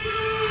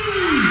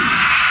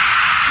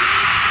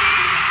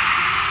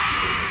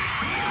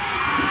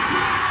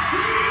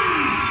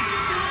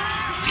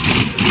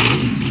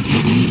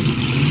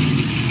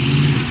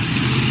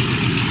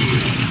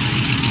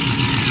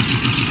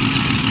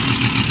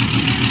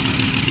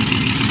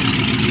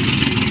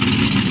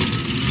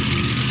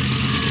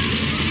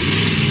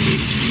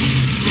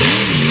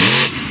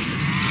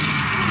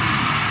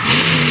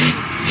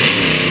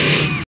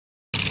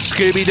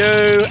 Scooby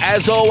Doo,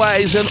 as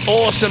always, an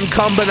awesome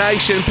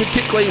combination,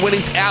 particularly when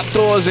he's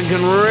outdoors and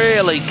can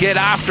really get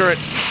after it.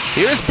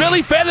 Here's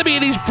Billy Featherby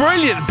at his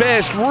brilliant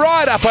best,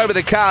 right up over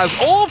the cars,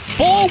 all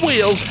four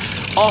wheels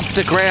off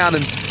the ground.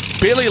 And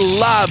Billy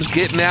loves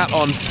getting out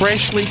on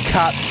freshly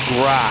cut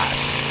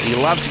grass. He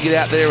loves to get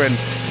out there and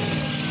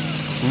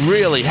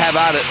really have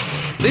at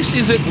it. This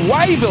is at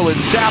Wayville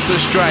in South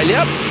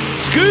Australia.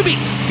 Scooby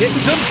getting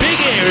some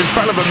big air in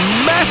front of a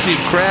massive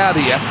crowd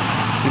here.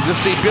 You can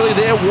just see Billy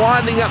there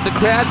winding up the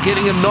crowd,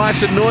 getting him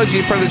nice and noisy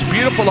in front of this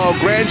beautiful old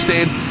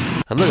grandstand.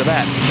 And look at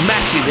that,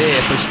 massive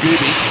air for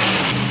Scooby.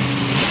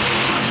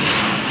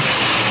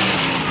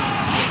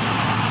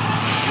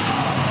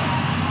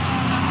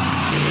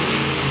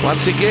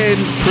 Once again,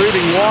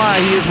 proving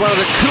why he is one of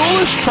the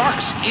coolest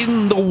trucks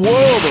in the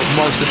world of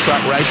monster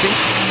truck racing.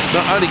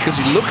 Not only because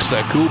he looks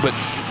so cool, but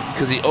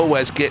because he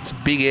always gets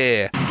big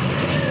air.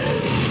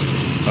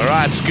 All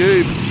right,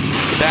 Scoob,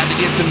 about to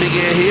get some big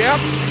air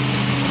here.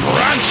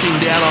 Crunching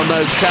down on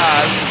those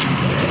cars.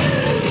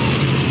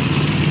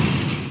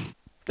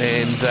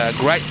 And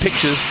great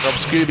pictures of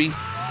Scooby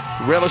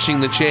relishing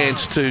the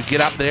chance to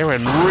get up there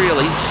and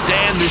really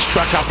stand this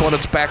truck up on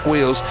its back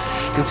wheels.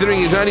 Considering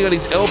he's only got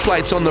his L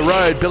plates on the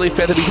road, Billy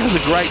Featherby does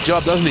a great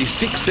job, doesn't he?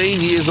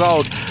 16 years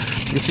old.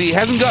 You can see he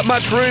hasn't got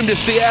much room to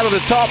see out of the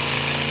top,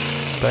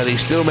 but he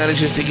still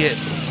manages to get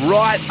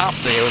right up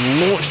there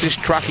and launch this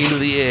truck into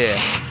the air.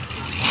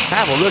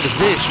 Have a look at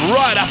this,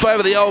 right up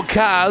over the old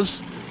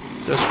cars.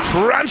 Just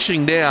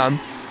crunching down.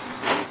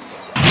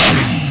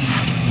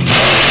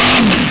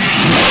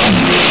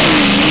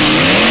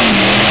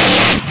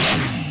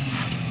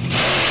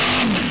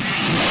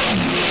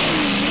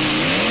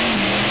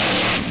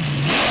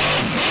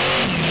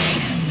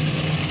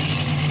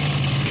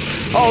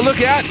 Oh,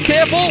 look out.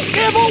 Careful,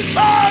 careful.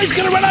 Oh, he's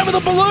going to run over the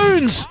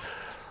balloons.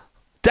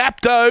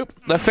 Dapto,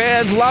 the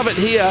fans love it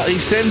here. He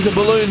sends the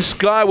balloon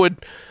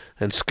skyward.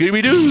 And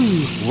Scooby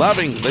Doo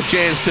loving the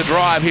chance to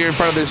drive here in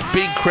front of this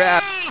big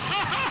crowd.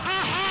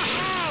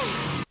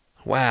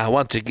 Wow,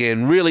 once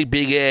again, really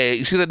big air.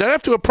 You see, they don't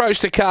have to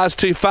approach the cars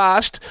too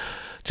fast.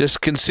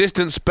 Just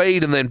consistent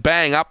speed and then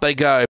bang, up they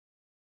go.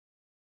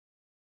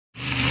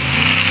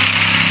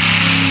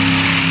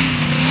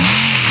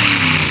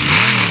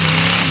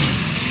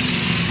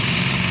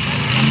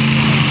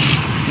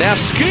 Now,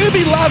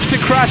 Scooby loves to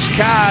crush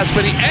cars,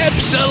 but he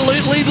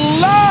absolutely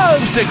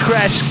loves to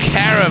crash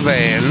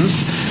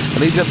caravans.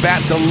 And he's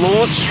about to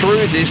launch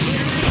through this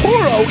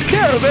poor old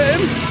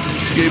caravan.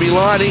 Scooby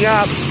lining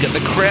up, get the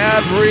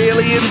crowd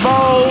really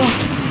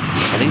involved.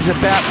 And he's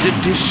about to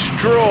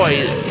destroy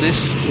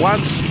this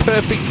once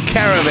perfect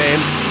caravan.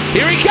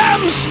 Here he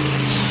comes!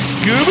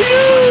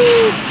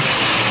 Scooby-Doo!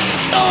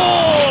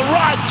 Oh,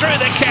 right through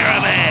the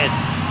caravan!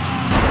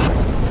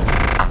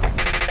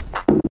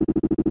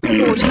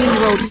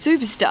 14-year-old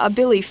superstar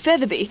Billy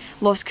Featherby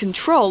lost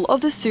control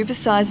of the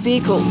supersized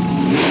vehicle.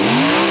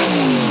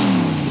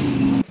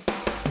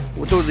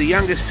 We're talking the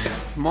youngest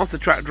monster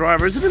truck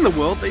driver. Is it in the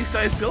world these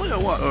days, Billy, or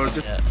what? Or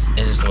just... Yeah,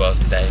 it is the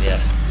world today, yeah.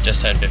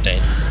 Just turned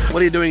 15.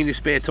 What are you doing in your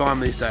spare time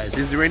these days?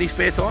 Is there any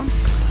spare time?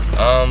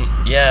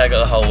 Yeah, I got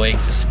the whole week,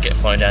 just get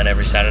flown down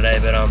every Saturday,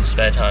 but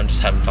spare time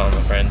just having fun with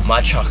my friends.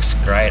 My truck's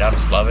great, I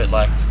just love it.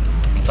 Like,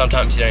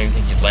 sometimes you don't even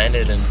think you've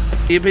landed, and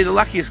you'd be the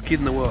luckiest kid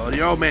in the world.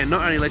 Your old man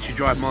not only lets you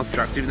drive monster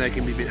trucks, even though it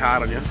can be a bit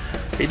hard on you,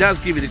 he does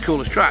give you the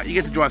coolest truck. You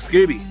get to drive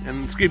Scooby,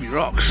 and Scooby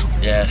rocks.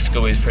 Yeah,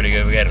 Scooby's pretty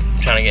good. We're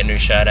trying to get a new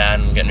shirt out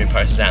and get new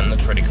posters out, and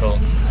that's pretty cool.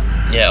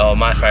 Yeah,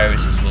 my favourite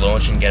is just the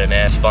launch and get it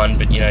there. It's fun,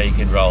 but you know, you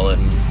could roll it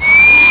and...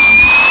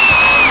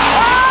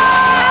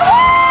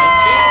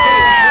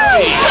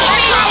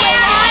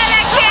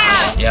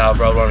 Yeah, I've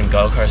rolled one in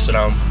Gold Coast,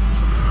 and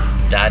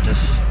Dad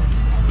just...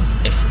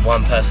 If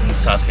one person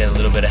starts to get a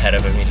little bit ahead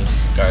of him, he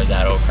just goes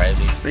out all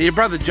crazy. Now your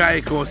brother Jay,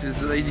 of course, is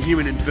the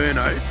human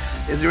inferno.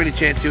 Is there any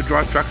chance he'll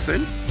drive trucks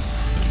soon?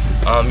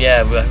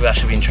 Yeah, we've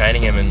actually been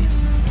training him, and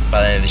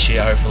by the end of this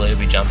year, hopefully he'll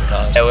be jumping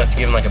cars. Yeah, we have to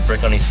give him like a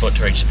brick on his foot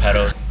to reach the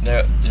pedal.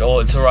 It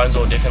all runs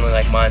all differently.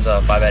 Like mine's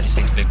a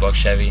 586 big block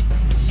Chevy,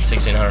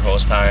 1600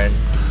 horsepower. And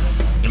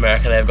in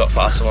America, they've got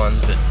faster ones,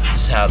 but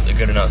this is how they're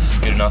good enough. This is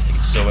good enough. You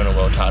can still win a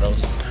world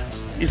titles.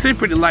 You seem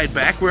pretty laid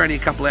back. We're only a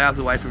couple of hours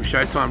away from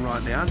showtime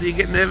right now. Do you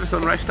get nervous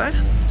on race day?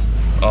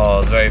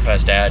 Oh, the very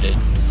first day I did.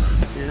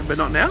 Yeah, but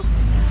not now?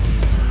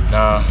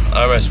 Nah,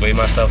 I almost weed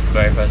myself the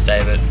very first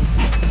day, but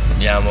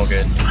yeah, I'm all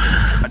good.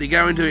 Do you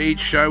go into each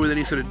show with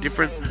any sort of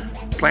different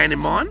plan in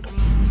mind?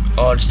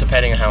 Oh, just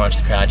depending on how much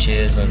the crowd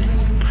cheers. And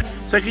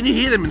so can you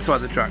hear them inside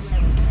the truck?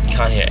 You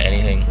can't hear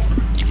anything.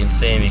 You can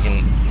see them, you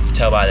can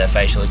tell by their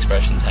facial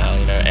expressions how,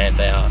 you know, amped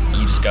they are.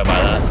 You just go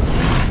by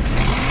that.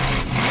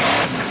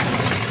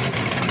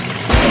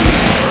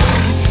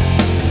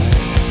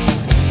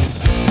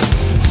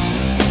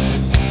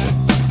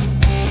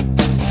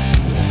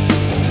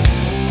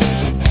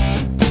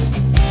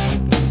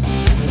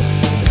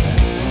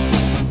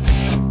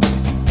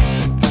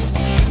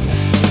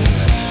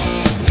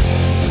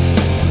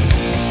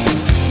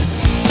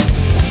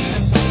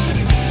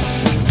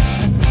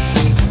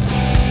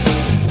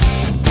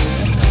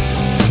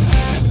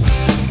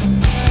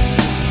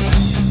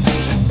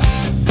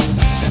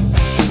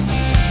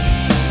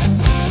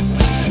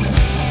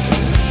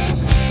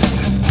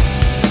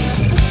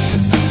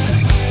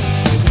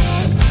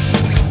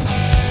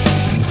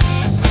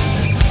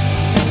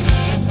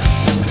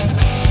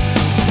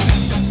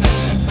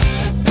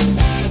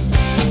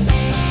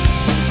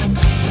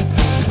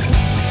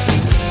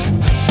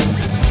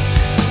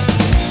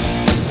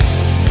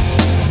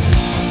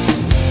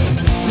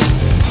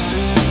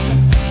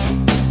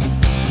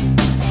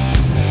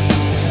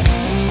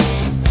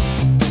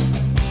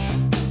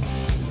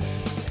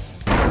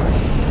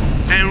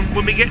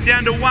 When we get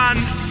down to 1,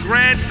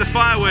 Grant, the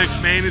fireworks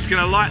man, is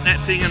going to light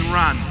that thing and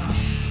run.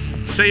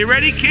 So you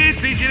ready,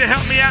 kids? Need you to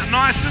help me out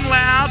nice and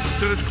loud as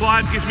soon as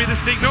Clive gives me the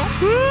signal.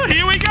 Woo,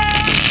 here we go!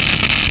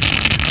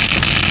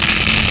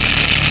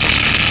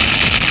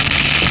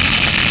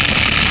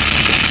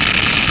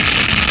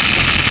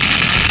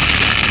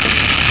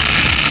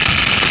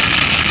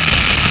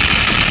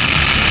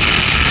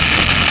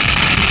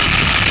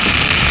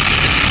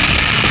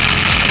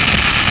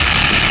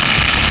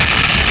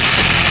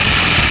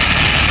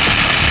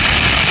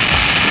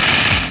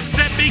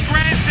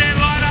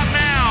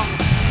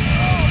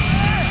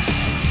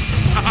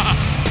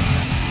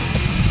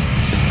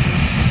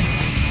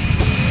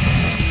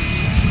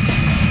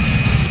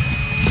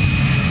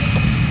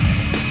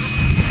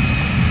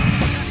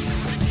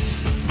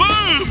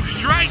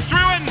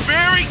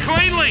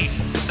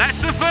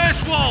 That's the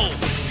first wall.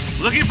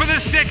 Looking for the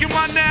second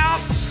one now.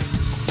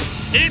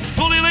 It's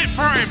fully lit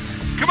for him.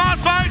 Come on,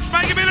 folks,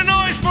 make a bit of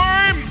noise for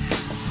him.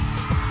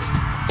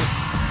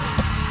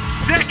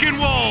 Second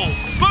wall.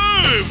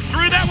 Boom!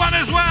 Through that one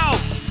as well.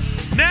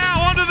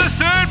 Now onto the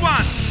third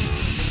one.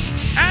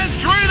 And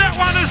through that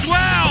one as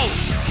well.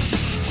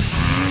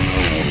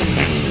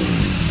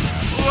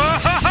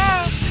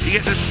 You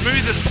get the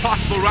smoothest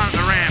possible run at the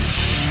ramp.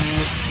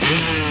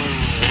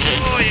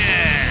 Oh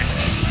yeah,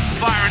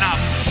 firing up.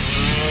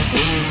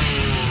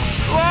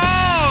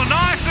 Whoa,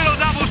 nice little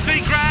double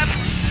seat grab.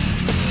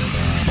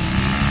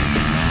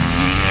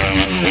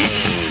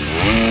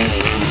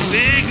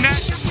 Big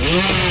neck.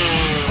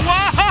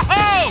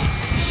 Whoa!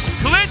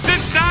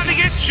 Clinton's starting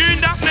to get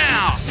tuned up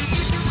now.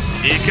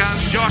 Here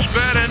comes Josh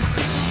Burton.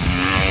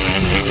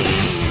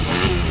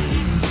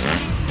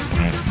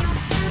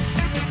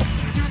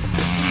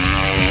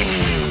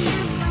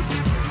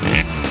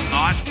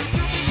 Nice.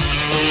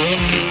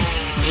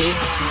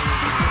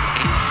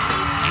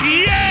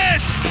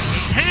 Yes!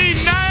 He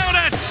nailed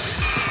it!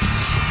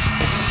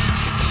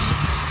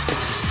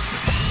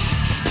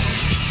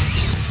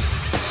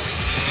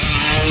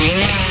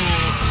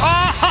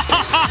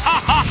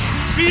 Oh,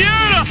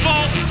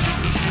 beautiful!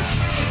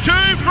 2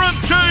 from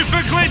 2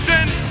 for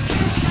Clinton.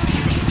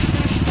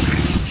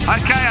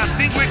 Okay, I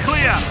think we're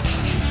clear.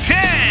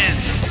 10,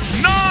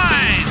 9.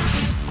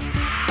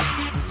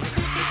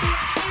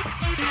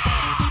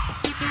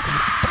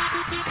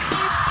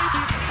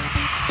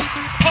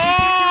 Oh!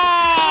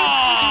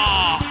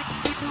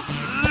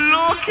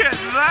 Look at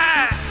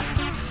that!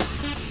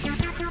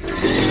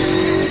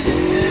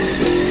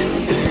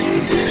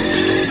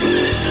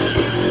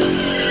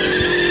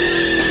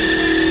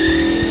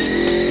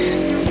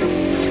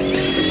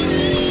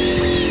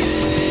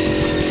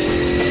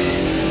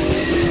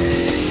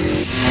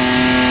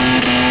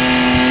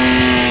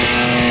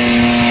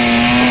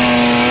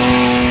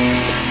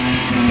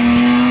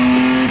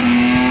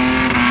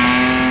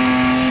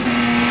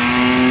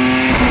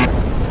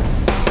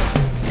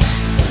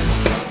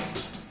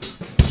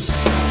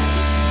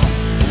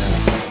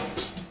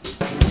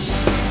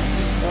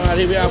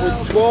 Here we are with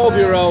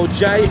 12-year-old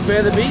Jay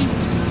Featherby.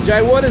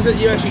 Jay, what is it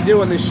you actually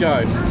do on this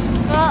show?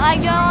 Well, I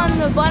go on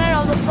the bonnet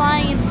of the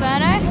Flying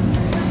Inferno.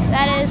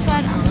 That is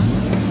when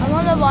I'm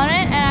on the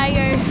bonnet and I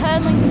go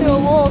hurtling through a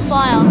wall of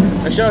fire.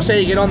 Now show us how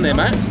you get on there,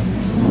 mate.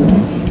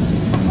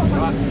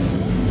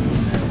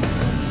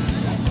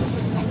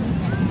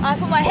 I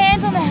put my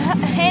hands on the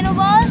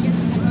handlebars,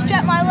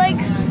 strap my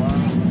legs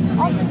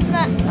off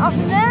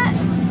from that,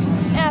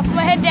 and I put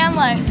my head down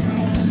low.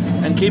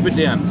 And keep it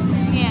down.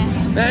 Yeah.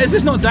 Now, is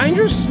this not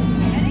dangerous?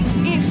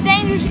 It's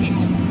dangerous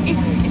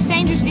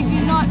if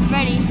you're not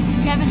ready.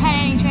 You haven't had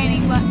any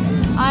training, but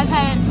I've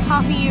had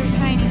half a year of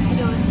training to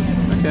do it.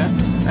 Okay.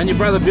 And your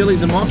brother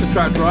Billy's a monster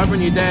truck driver,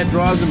 and your dad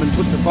drives them and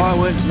puts the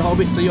fireworks and the whole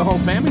bit, so your whole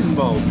family's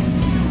involved.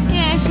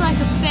 Yeah, it's like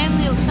a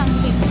family of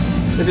something.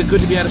 Is it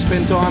good to be able to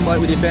spend time like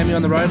with your family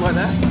on the road like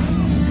that?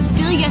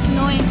 Billy gets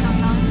annoying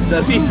sometimes.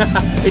 Does he?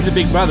 He's a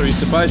big brother, he's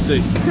supposed to.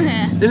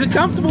 Yeah. Is it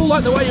comfortable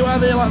like the way you are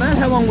there like that?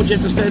 How long would you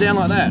have to stay down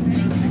like that?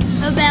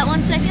 About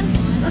 1 second.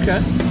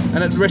 Okay.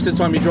 And the rest of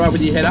the time you drive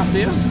with your head up, do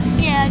you?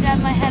 Yeah, I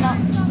drive my head up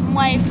and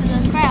wave to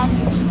the crowd.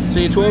 So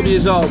you're 12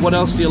 years old, what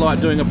else do you like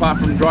doing apart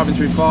from driving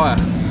through fire?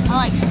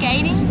 I like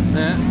skating.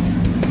 Yeah.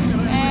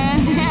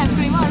 Yeah,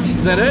 pretty much.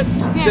 Is that it?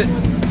 Yeah.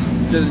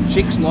 Do the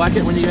chicks like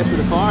it when you go through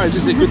the fire? Is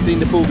this a good thing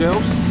to pull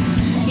girls?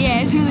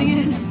 Yeah, it's really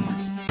good.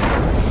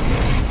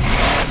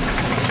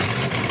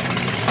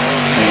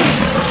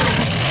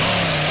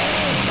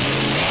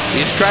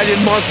 The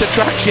Australian Monster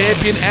Truck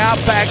Champion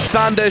Outback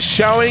Thunda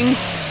showing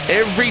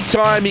every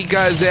time he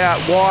goes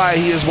out why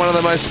he is one of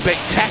the most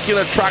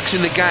spectacular trucks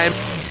in the game.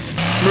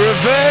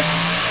 Reverse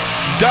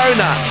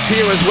donuts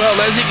here as well.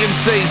 As you can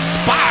see,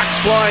 sparks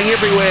flying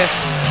everywhere.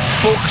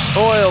 Fuchs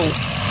oil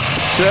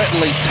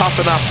certainly tough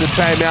enough to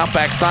tame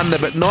Outback Thunda,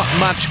 but not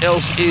much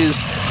else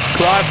is.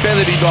 Clive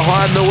Featherby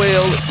behind the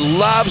wheel,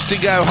 loves to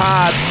go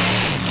hard.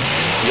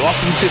 You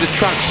often see the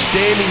truck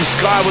standing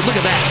skyward. Look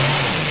at that.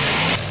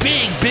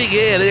 Big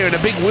air there and a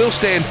big wheel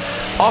stand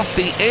off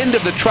the end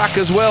of the truck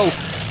as well.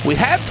 We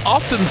have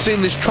often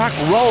seen this truck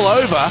roll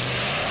over.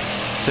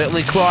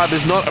 Certainly Clive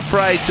is not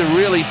afraid to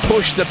really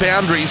push the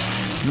boundaries.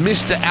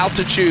 Mr.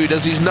 Altitude,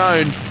 as he's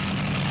known.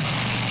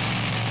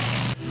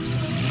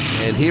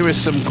 And here is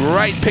some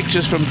great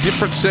pictures from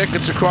different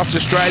circuits across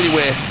Australia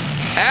where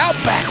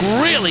Outback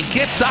really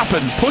gets up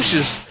and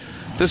pushes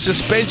the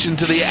suspension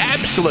to the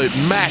absolute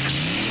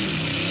max.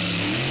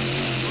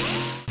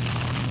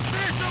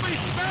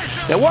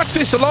 Now watch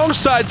this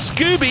alongside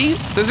Scooby.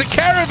 There's a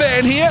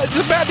caravan here. It's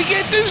about to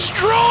get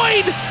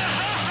destroyed.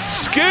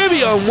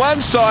 Scooby on one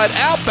side,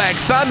 Outback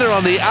Thunda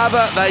on the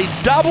other. They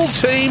double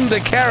team the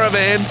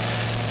caravan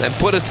and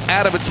put it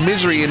out of its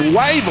misery in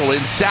Wavell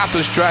in South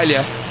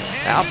Australia.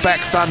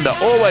 Outback Thunda,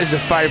 always a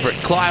favourite.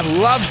 Clive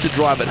loves to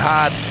drive it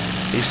hard.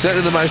 He's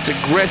certainly the most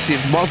aggressive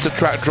monster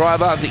truck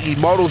driver. I think he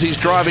models his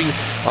driving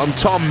on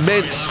Tom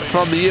Mentz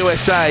from the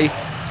USA.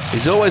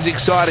 He's always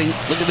exciting.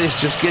 Look at this,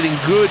 just getting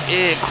good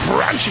air,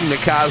 crunching the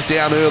cars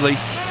down early.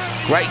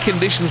 Great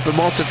conditions for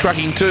monster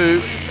trucking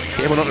too.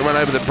 Careful not to run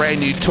over the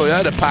brand new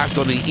Toyota parked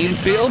on the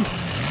infield.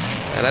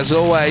 And as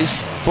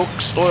always,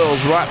 Fuchs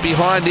Oil's right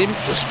behind him,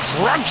 just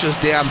crunches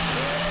down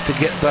to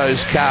get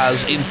those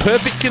cars in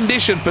perfect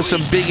condition for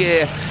some big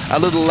air a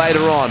little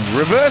later on.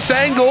 Reverse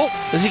angle,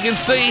 as you can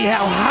see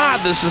how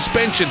hard the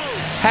suspension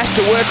has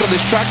to work on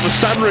this truck. The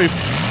sunroof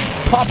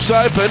pops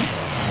open.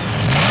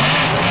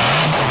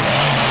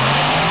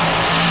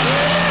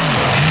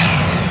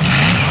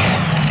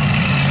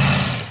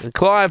 And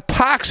Clive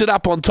parks it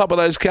up on top of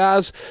those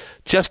cars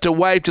just to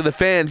wave to the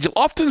fans. You'll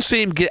often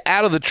see him get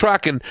out of the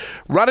truck and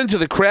run into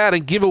the crowd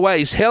and give away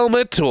his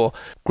helmet or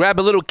grab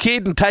a little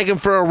kid and take him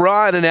for a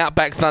ride in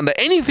Outback Thunder.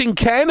 Anything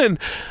can and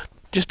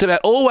just about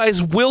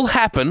always will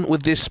happen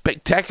with this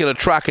spectacular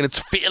truck and its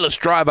fearless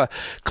driver,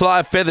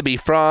 Clive Featherby,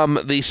 from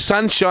the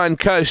Sunshine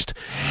Coast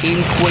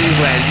in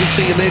Queensland. You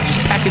see him there just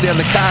packing down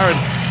the car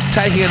and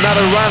taking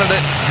another run at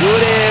it.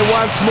 Good air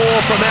once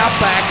more from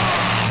Outback.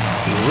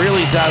 He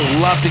really does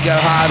love to go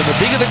hard, and the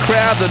bigger the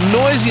crowd, the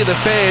noisier the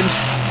fans,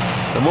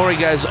 the more he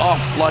goes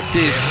off like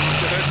this.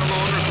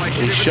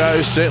 His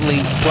show certainly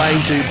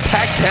playing to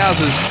packed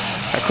houses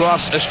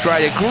across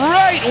Australia.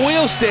 Great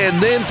wheel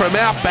stand then from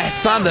Outback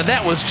Thunder.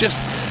 That was just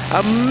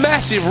a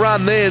massive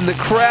run there, and the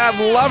crowd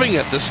loving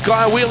it. The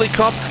Sky Wheelie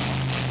comp.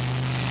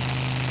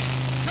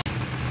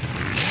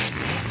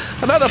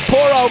 Another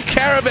poor old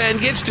caravan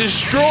gets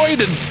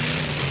destroyed, and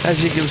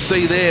as you can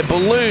see there,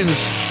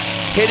 balloons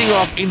heading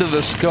off into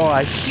the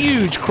sky.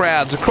 Huge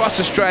crowds across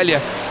Australia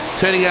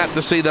turning out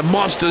to see the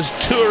Monsters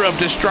tour of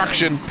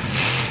destruction.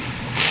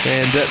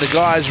 And the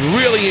guys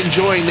really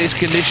enjoying these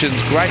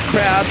conditions. Great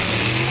crowd,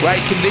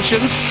 great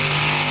conditions.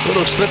 A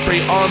little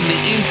slippery on the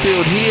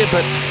infield here,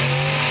 but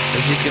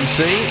as you can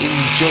see, in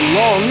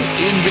Geelong,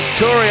 in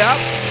Victoria,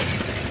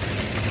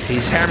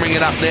 he's hammering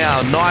it up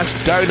now. Nice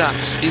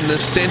donuts in the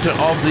centre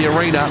of the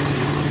arena.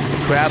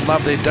 The crowd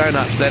love their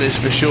donuts, that is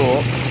for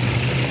sure.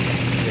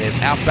 And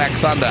Outback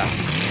Thunder,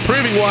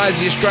 proving why he's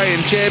the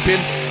Australian champion.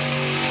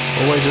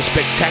 Always a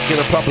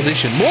spectacular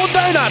proposition. More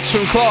donuts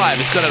from Clive.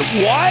 He's got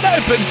it wide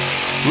open,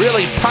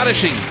 really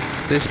punishing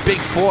this big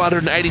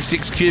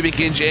 486 cubic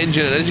inch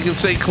engine. And as you can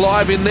see,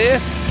 Clive in there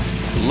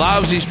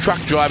loves his truck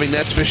driving,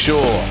 that's for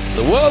sure.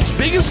 The world's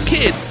biggest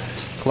kid,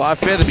 Clive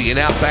Featherby in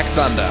Outback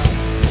Thunder.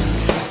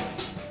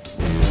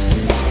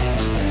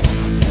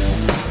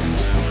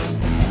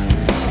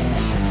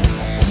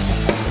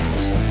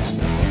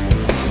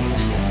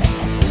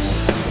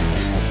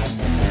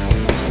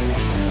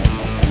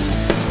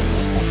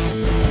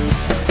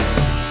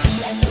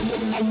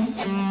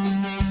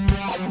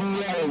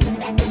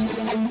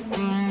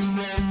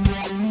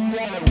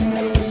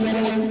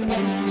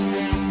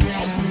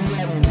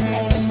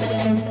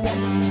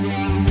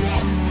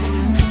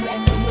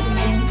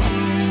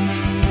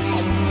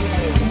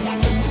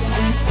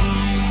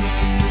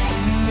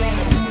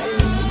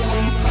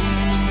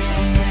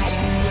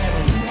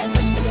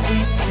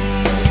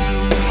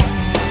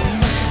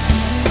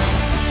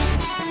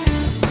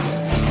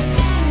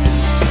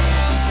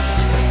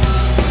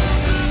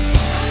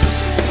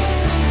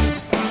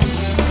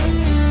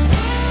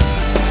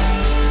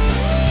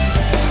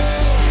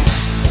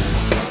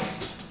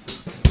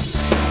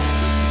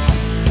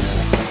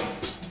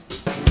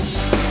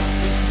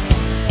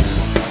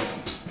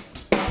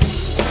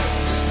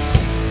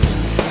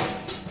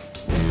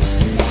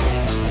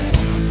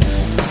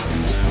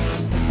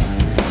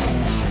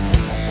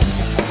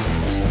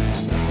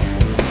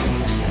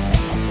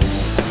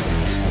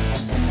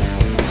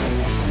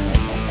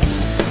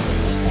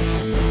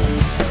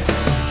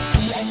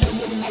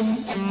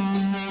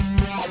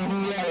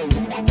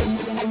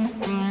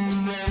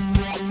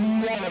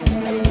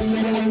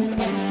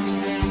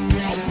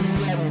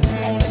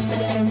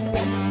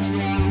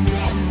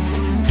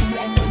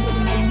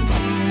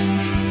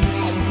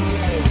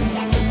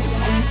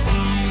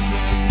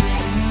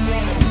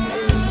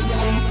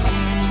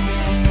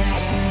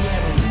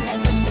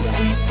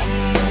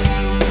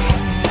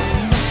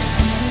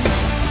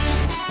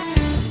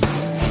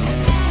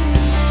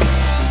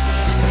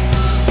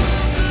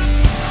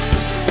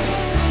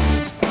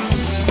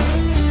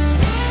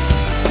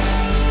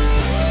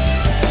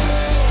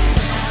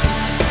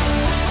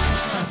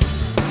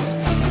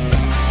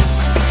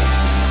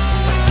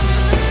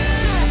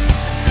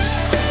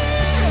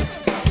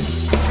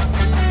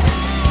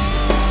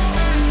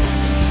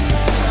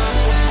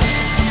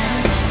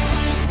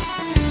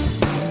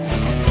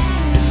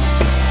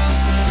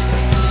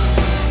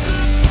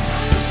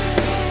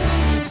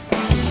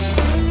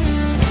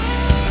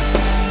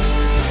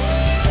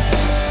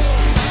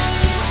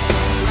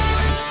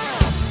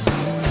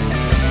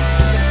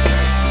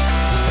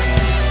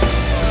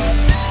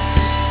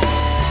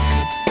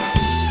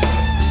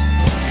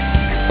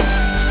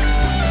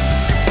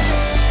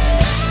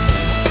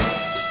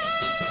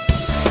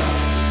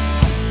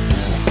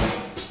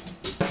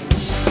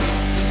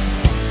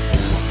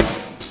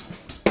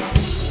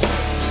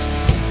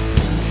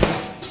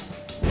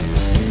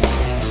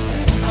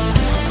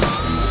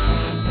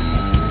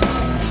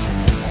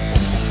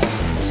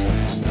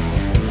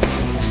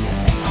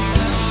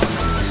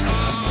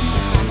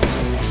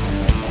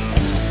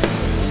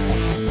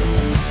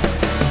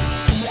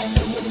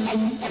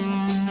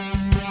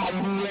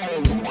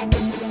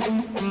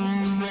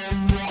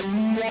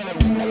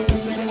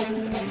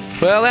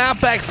 Well,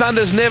 Outback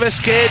Thunder's never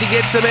scared to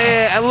get some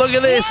air. And look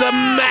at this, a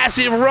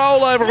massive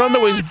rollover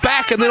onto his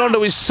back and then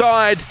onto his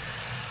side.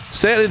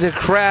 Certainly the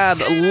crowd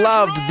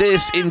loved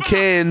this in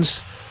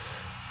Cairns.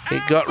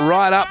 It got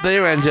right up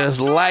there and just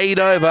laid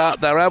over.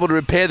 They were able to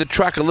repair the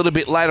truck a little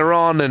bit later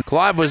on, and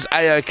Clive was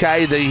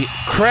A-OK. The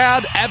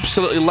crowd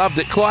absolutely loved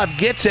it. Clive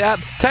gets out,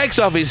 takes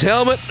off his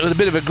helmet with a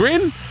bit of a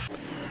grin.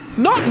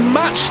 Not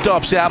much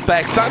stops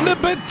Outback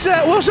Thunda, but,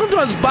 well,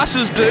 sometimes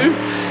buses do.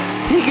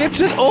 He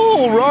gets it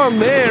all wrong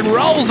there and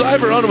rolls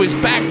over onto his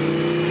back.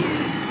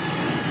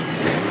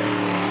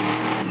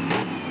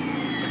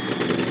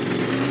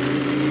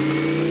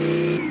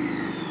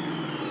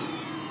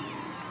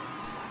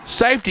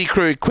 Safety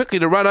crew quickly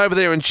to run over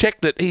there and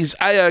check that he's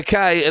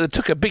A-OK, and it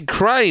took a big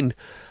crane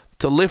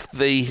to lift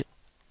the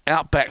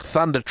Outback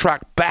Thunda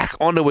truck back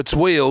onto its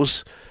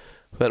wheels.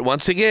 But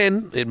once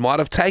again, it might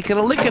have taken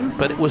a licking,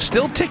 but it was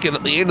still ticking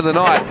at the end of the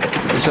night.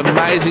 This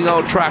amazing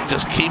old truck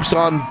just keeps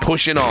on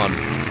pushing on.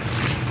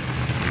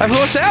 Of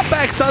course,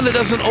 Outback Thunda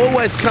doesn't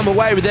always come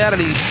away without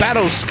any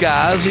battle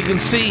scars. You can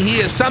see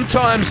here,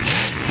 sometimes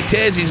he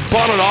tears his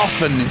bonnet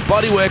off and his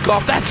bodywork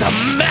off. That's a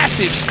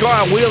massive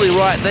sky wheelie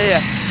right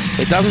there.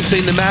 It doesn't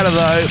seem to matter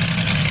though,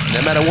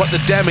 no matter what the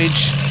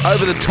damage,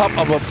 over the top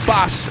of a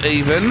bus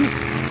even.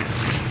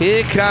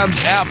 Here comes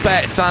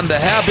Outback Thunda.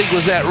 How big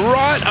was that?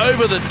 Right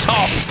over the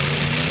top.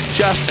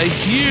 Just a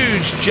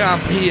huge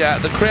jump here.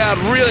 The crowd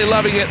really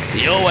loving it.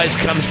 He always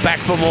comes back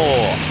for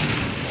more.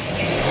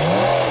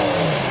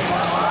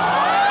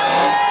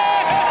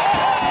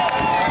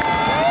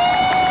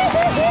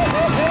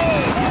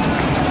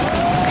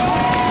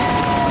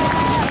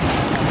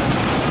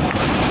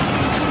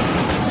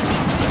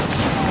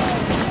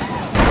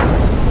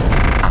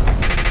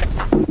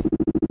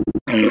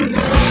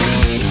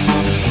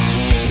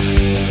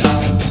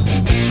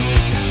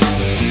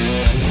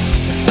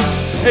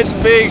 It's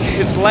big,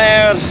 it's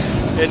loud,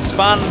 it's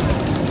fun.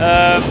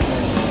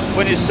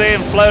 When you see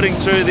them floating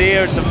through the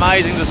air, it's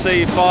amazing to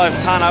see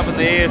 5 ton up in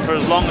the air for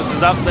as long as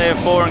it's up there,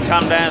 4 and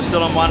come down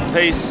still in one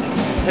piece.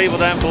 People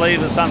don't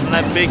believe that something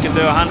that big can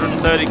do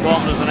 130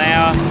 kilometres an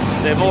hour.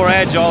 They're more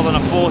agile than a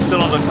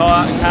 4-cylinder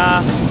car.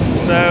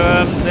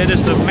 So they're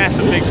just a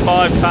massive big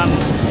 5 ton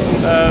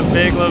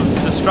vehicle of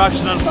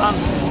destruction and fun.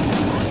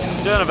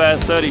 We're doing about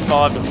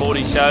 35 to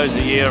 40 shows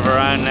a year of our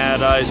own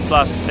nowadays,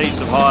 plus heaps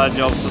of hire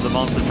jobs for the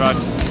monster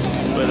trucks,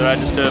 where they're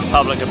just doing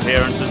public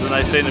appearances, and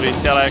they seem to be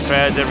sellout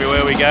crowds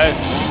everywhere we go.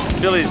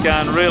 Billy's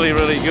going really,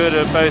 really good,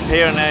 both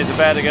here and now. He's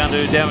about to go and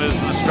do demos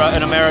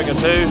in America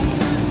too,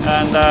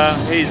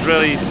 and he's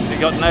really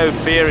got no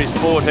fear. He's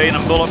 14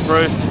 and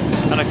bulletproof.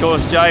 And of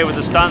course Jay with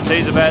the stunts,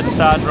 he's about to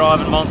start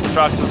driving monster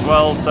trucks as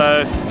well, so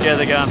yeah,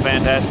 they're going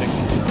fantastic.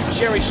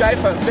 Sherry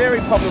Schaefer,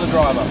 very popular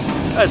driver.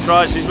 That's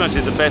right, she's mostly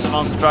the best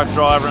monster truck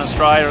driver in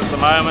Australia at the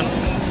moment,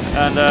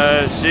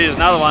 and she's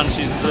another one.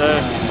 She's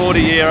the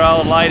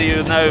 40-year-old lady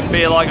with no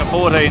fear like a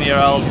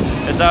 14-year-old.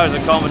 It's always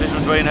a competition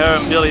between her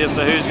and Billy as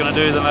to who's going to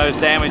do the most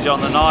damage on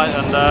the night,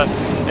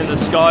 and in the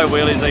sky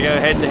wheelies they go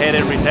head-to-head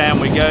every time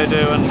we go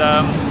to,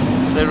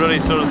 and they really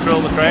sort of thrill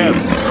the crowds.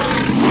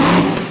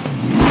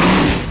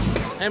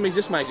 How many does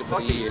this make it for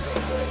the year?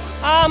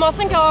 I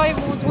think I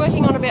was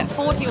working on about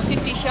 40 or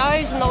 50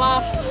 shows in the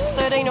last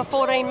 13 or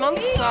 14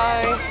 months, so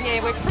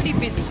yeah, we're pretty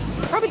busy.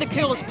 Probably the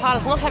coolest part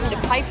is not having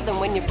to pay for them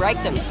when you break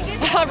them.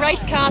 I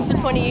raced cars for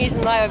 20 years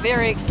and they were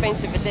very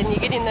expensive, but then you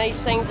get in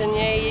these things and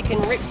yeah, you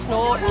can rip,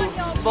 snort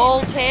and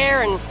ball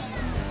tear, and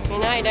you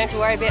know, you don't have to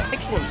worry about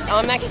fixing them.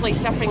 I'm actually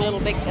suffering a little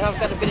bit. I've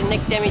got a bit of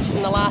neck damage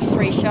from the last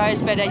 3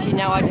 shows, but as you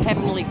know, I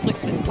haven't really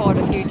flipped it quite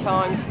a few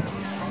times.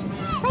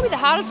 Probably the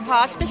hardest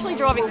part, especially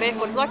driving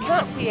barefoot, is I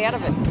can't see out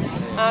of it.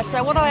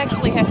 So what I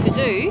actually have to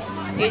do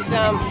is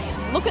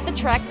look at the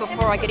track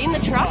before I get in the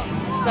truck,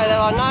 so that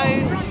I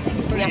know,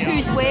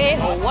 who's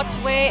where or what's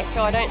where,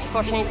 so I don't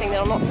squash anything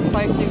that I'm not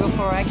supposed to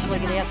before I actually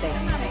get out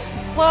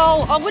there.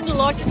 Well, I wouldn't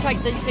like to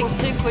take these things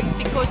too quick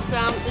because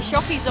the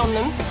shockies on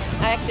them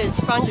act as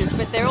sponges,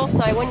 but they're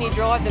also, when you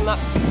drive them up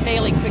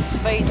fairly quick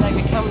speeds,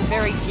 they become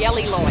very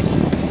jelly-like.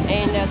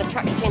 And the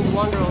trucks tend to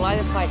wander all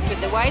over the place. But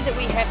the way that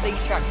we have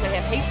these trucks, they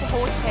have heaps of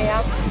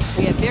horsepower,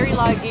 we have very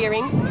low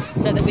gearing,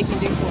 so that we can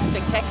do some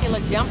spectacular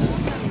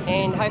jumps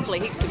and hopefully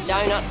heaps of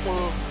donuts and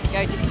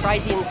go just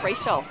crazy in the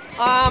freestyle.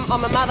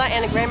 I'm a mother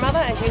and a grandmother,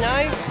 as you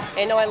know,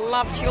 and I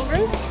love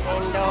children,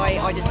 and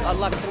I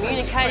love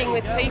communicating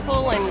with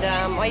people, and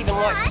I even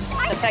like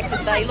the fact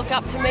that they look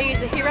up to me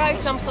as a hero,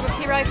 some sort of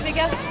hero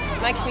figure.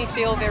 It makes me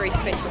feel very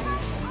special.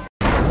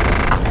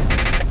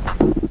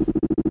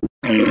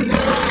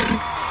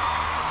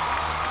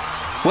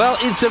 Well,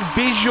 it's a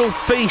visual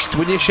feast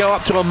when you show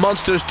up to a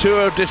Monsters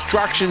Tour of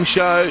Destruction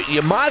show.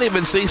 You might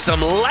even see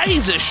some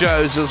laser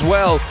shows as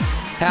well.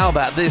 How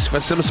about this for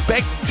some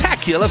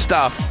spectacular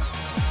stuff?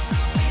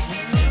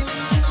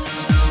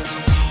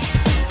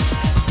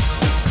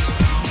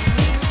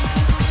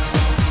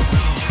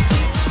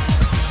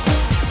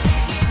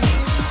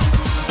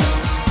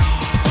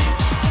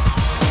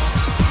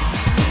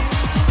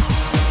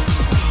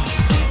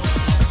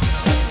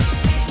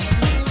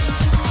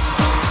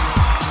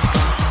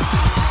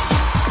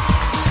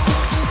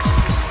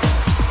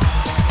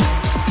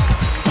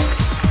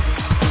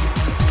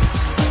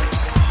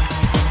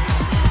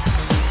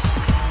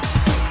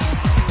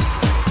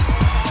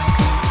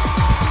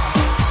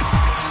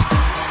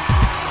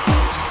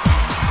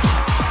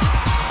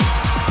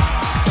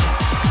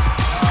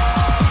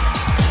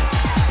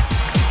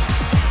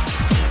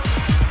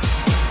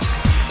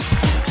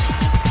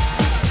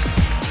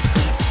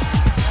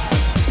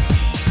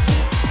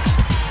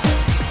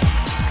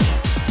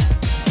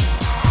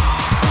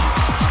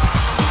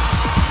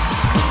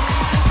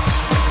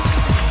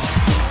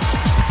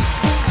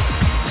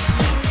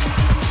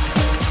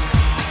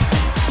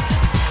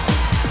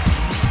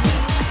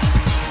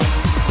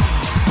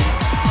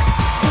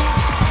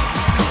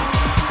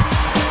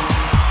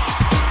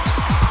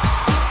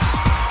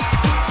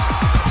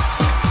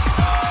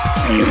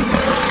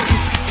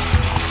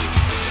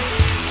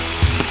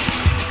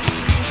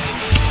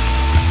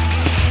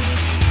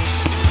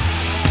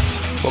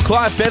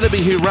 Clive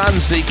Featherby, who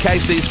runs the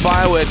KC's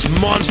Fireworks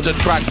Monster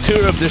Truck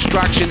Tour of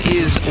Destruction,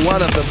 is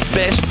one of the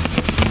best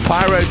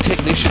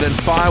pyrotechnician and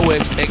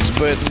fireworks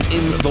experts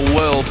in the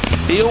world.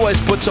 He always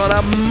puts on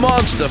a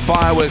monster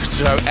fireworks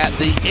show at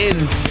the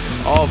end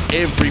of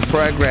every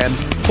program.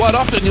 Quite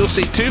often you'll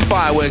see two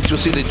fireworks. You'll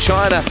see the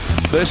China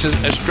versus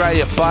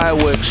Australia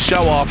fireworks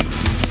show off,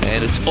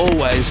 and it's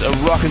always a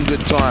rockin'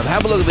 good time.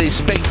 Have a look at these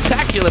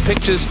spectacular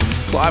pictures.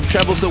 Clive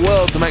travels the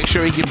world to make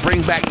sure he can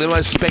bring back the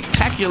most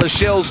spectacular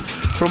shells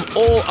from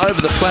all over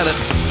the planet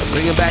and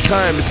bring them back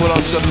home to put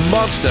on some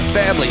monster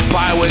family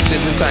fireworks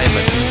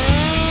entertainment.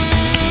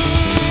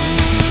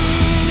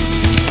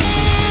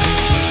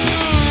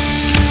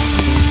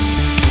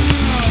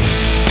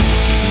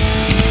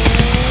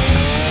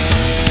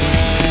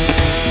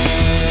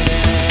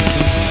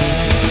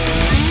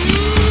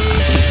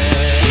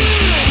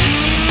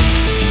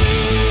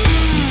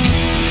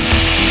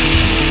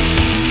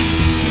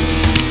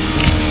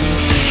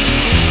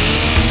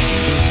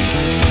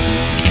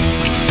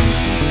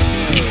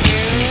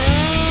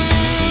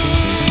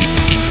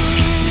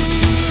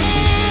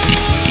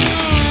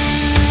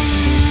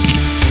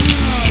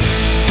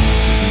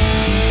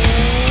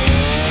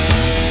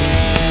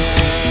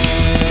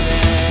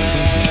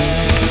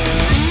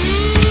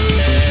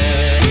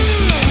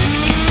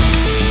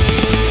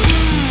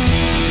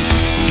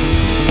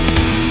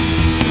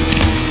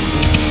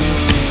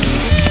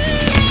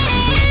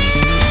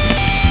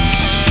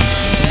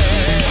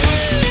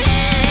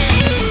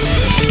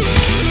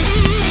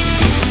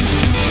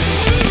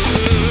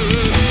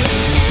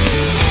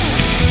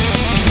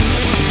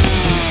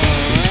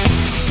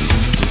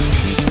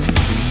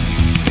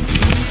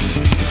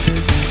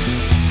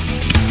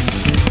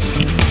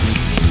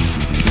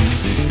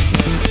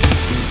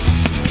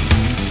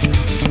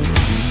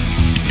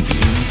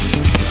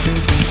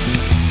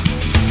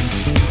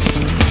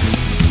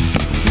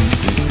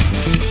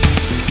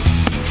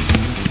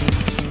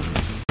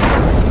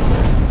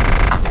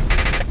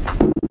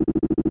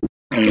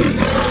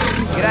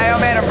 G'day,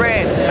 I'm Adam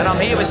Brand, and I'm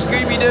here with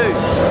Scooby Doo,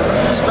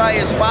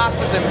 Australia's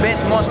fastest and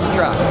best monster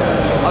truck.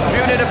 I've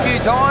driven it a few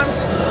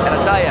times, and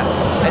I tell you,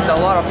 it's a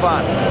lot of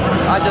fun.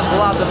 I just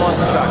love the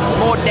monster trucks. The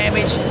more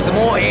damage, the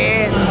more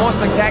air, the more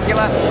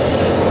spectacular.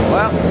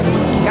 Well,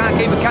 can't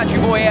keep a country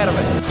boy out of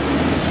it.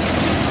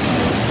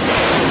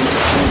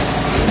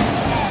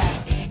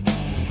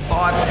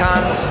 5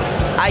 tons,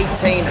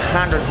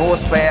 1,800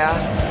 horsepower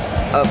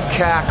of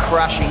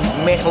car-crushing,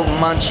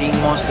 metal-munching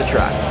monster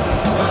truck.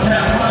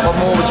 What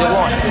more would you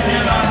want?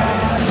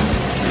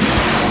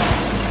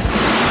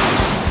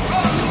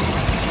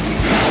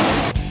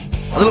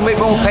 A little bit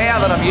more power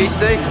than I'm used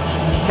to.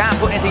 Can't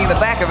put anything in the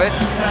back of it,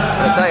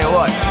 but I'll tell you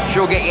what,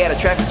 sure get you out of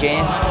traffic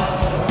jams.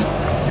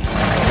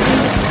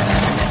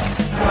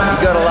 You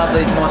gotta love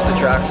these monster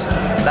trucks.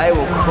 They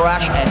will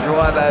crush and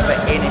drive over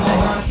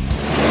anything.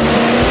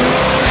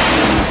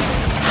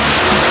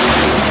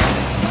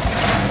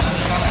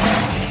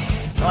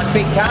 Nice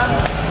big ton.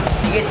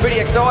 He gets pretty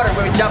excited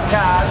when we jump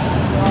cars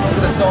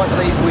for the size of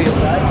these wheels. You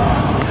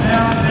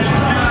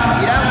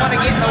don't want to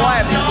get in the way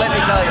of this, let me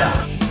tell you.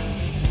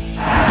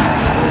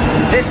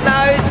 This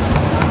knows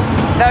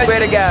where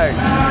to go.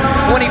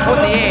 20 foot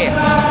in the air.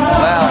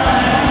 Well,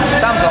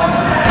 sometimes.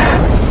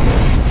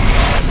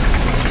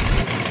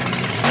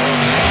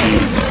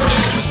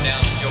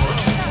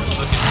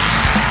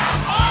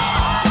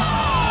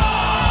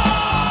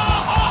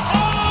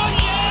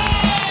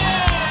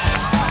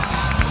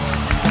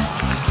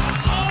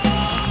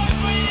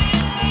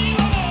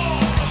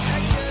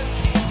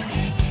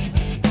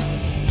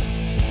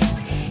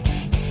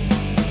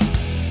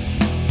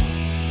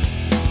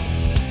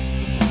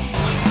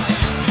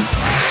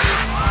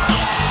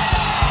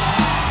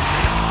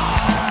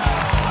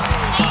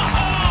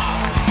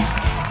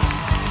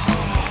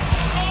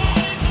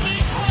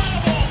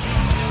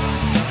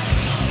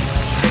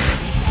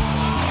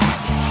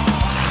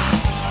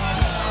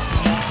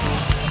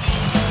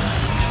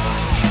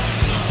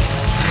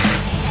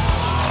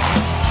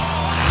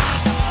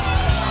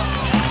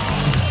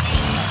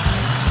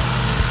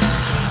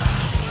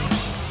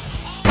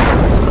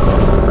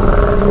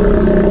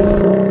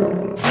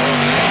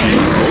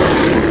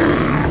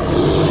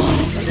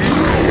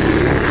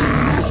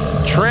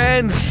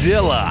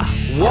 Tranzilla.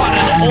 What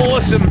an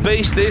awesome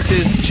beast this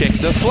is. Check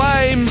the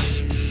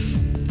flames.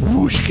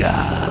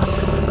 Whooshka.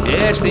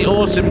 Yes, the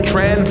awesome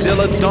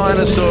Tranzilla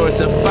dinosaur.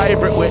 It's a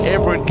favourite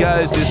wherever it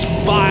goes. This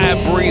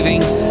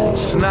fire-breathing,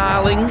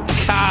 snarling,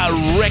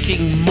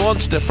 car-wrecking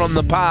monster from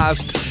the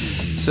past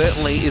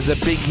certainly is a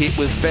big hit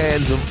with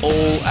fans of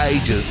all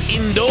ages.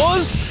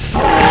 Indoors,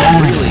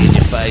 really in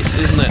your face,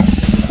 isn't it?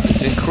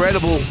 It's an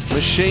incredible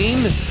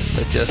machine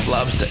that just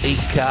loves to eat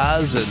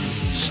cars and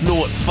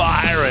snort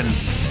fire, and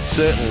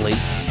certainly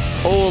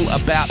all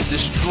about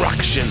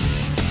destruction.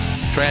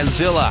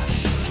 Tranzilla,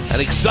 an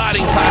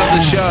exciting part of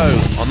the show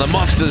on the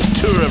Monsters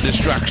Tour of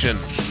Destruction.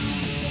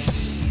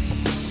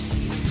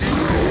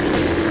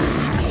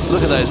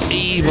 Look at those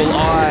evil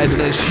eyes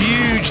and those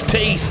huge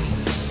teeth.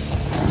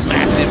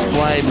 Massive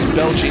flames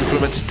belching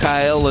from its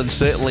tail, and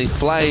certainly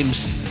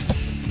flames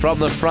from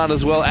the front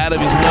as well, out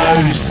of his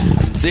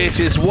nose.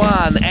 This is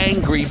one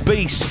angry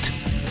beast,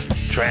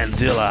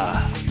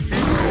 Tranzilla.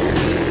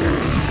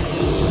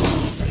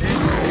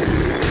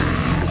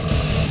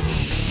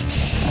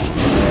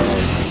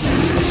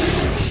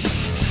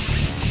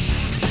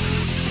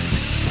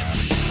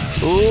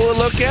 Ooh,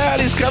 look out,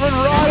 he's coming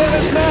right at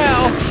us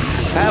now.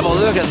 Have a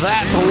look at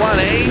that for one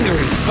angry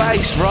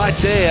face right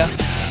there.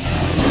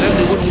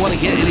 Certainly wouldn't want to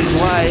get in his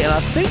way, and I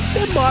think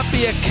there might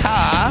be a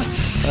car,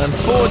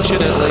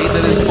 unfortunately,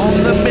 that is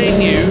on the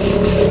menu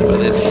for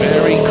this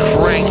very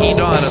cranky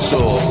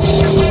dinosaur.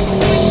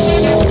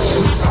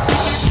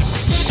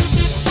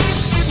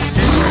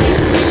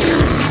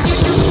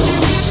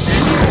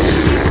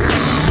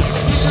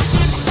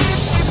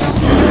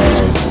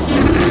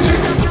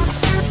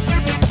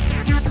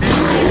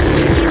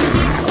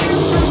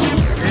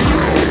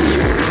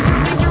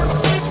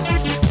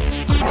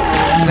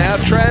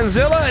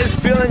 Tranzilla is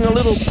feeling a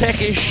little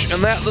peckish,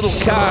 and that little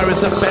car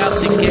is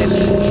about to get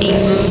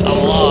eaten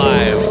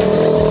alive.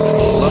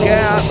 Look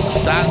out,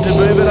 starting to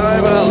move it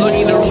over,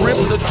 looking to rip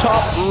the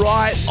top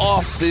right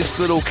off this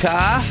little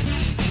car.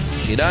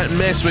 You don't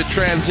mess with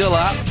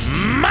Tranzilla.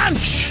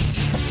 Munch!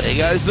 There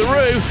goes the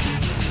roof.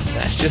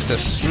 That's just a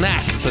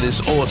snack for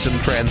this awesome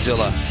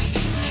Tranzilla.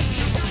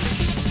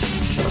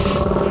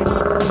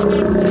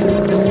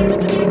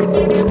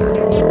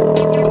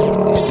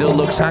 Still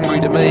looks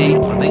hungry to me.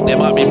 I think there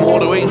might be more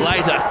to eat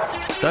later.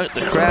 Don't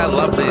the crowd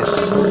love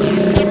this?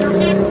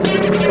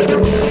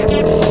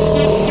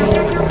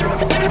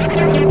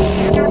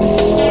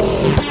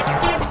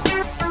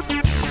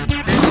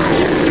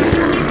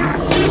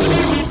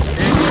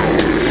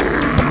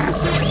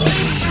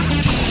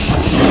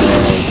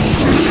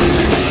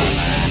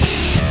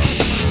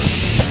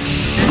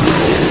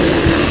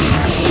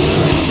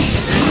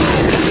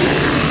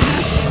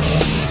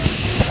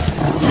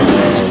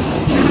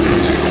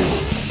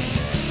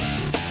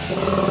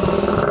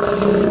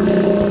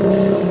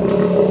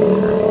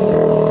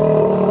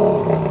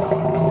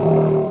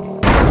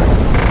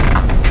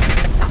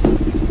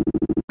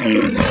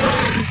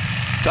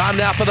 Time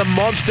now for the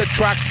monster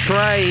truck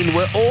train,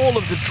 where all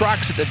of the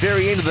trucks at the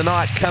very end of the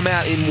night come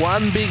out in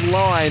one big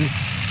line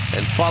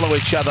and follow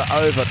each other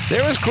over.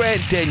 There is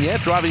Grant Denyer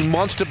driving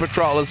monster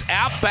patrollers.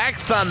 Outback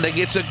Thunda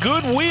gets a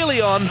good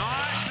wheelie on.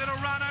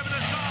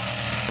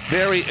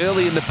 Very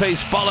early in the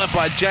piece, followed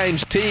by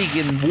James Teague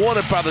in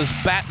Warner Brothers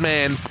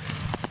Batman.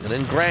 And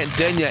then Grant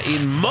Denyer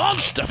in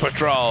Monster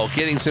Patrol,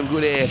 getting some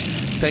good air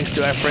thanks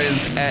to our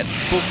friends at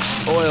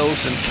Books,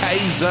 Oils and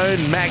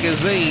K-Zone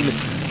Magazine,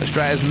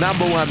 Australia's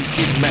 #1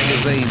 kids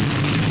magazine.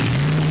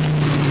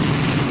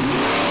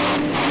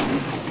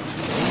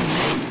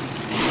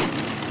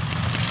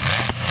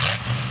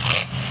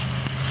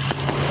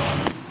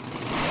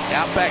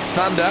 Outback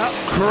Thunda,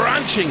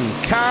 crunching,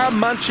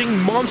 car-munching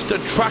monster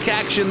truck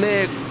action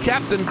there.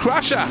 Captain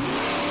Crusher.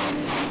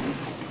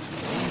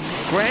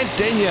 Grant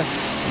Denyer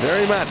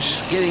very much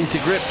getting to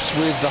grips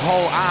with the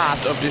whole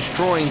art of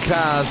destroying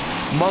cars,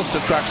 monster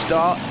truck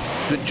style.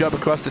 Good job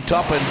across the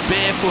top, and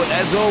Bearfoot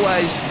as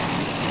always.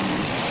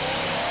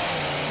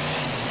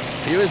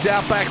 Here is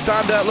Outback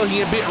Thunda,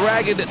 looking a bit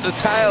ragged at the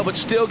tail, but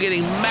still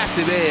getting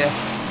massive air.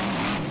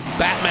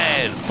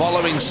 Batman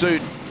following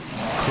suit,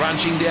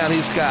 crunching down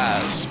his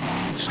cars.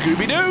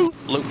 Scooby Doo,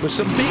 look for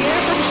some big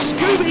air from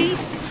Scooby.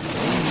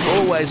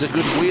 Always a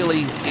good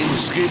wheelie in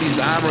Scooby's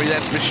armory,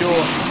 that's for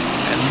sure.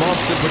 And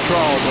Monster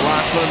Patrol, the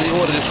last one of the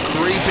order, just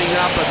creeping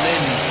up and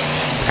then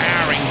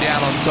powering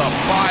down on top.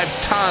 5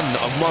 ton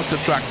of monster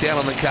truck down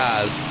on the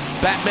cars.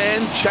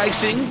 Batman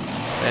chasing,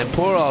 and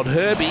poor old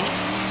Herbie,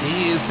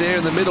 he is there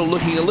in the middle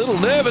looking a little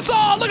nervous.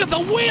 Oh, look at the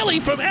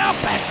wheelie from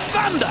Outback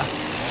Thunda.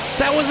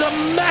 That was a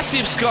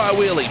massive sky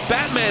wheelie.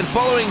 Batman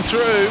following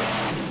through.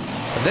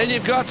 And then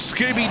you've got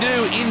Scooby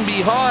Doo in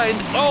behind.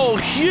 Oh,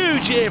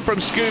 huge air from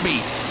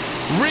Scooby.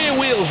 Rear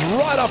wheels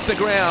right off the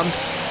ground.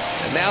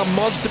 And now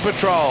Monster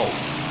Patrol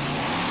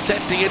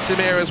set to get some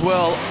air as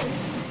well.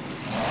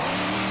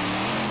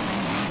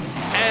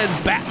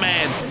 And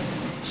Batman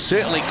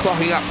certainly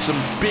clocking up some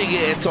big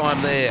air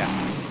time there.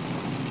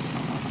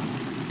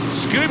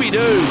 Scooby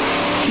Doo,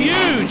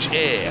 huge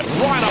air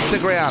right off the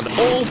ground,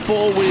 all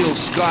 4 wheels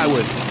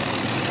skyward.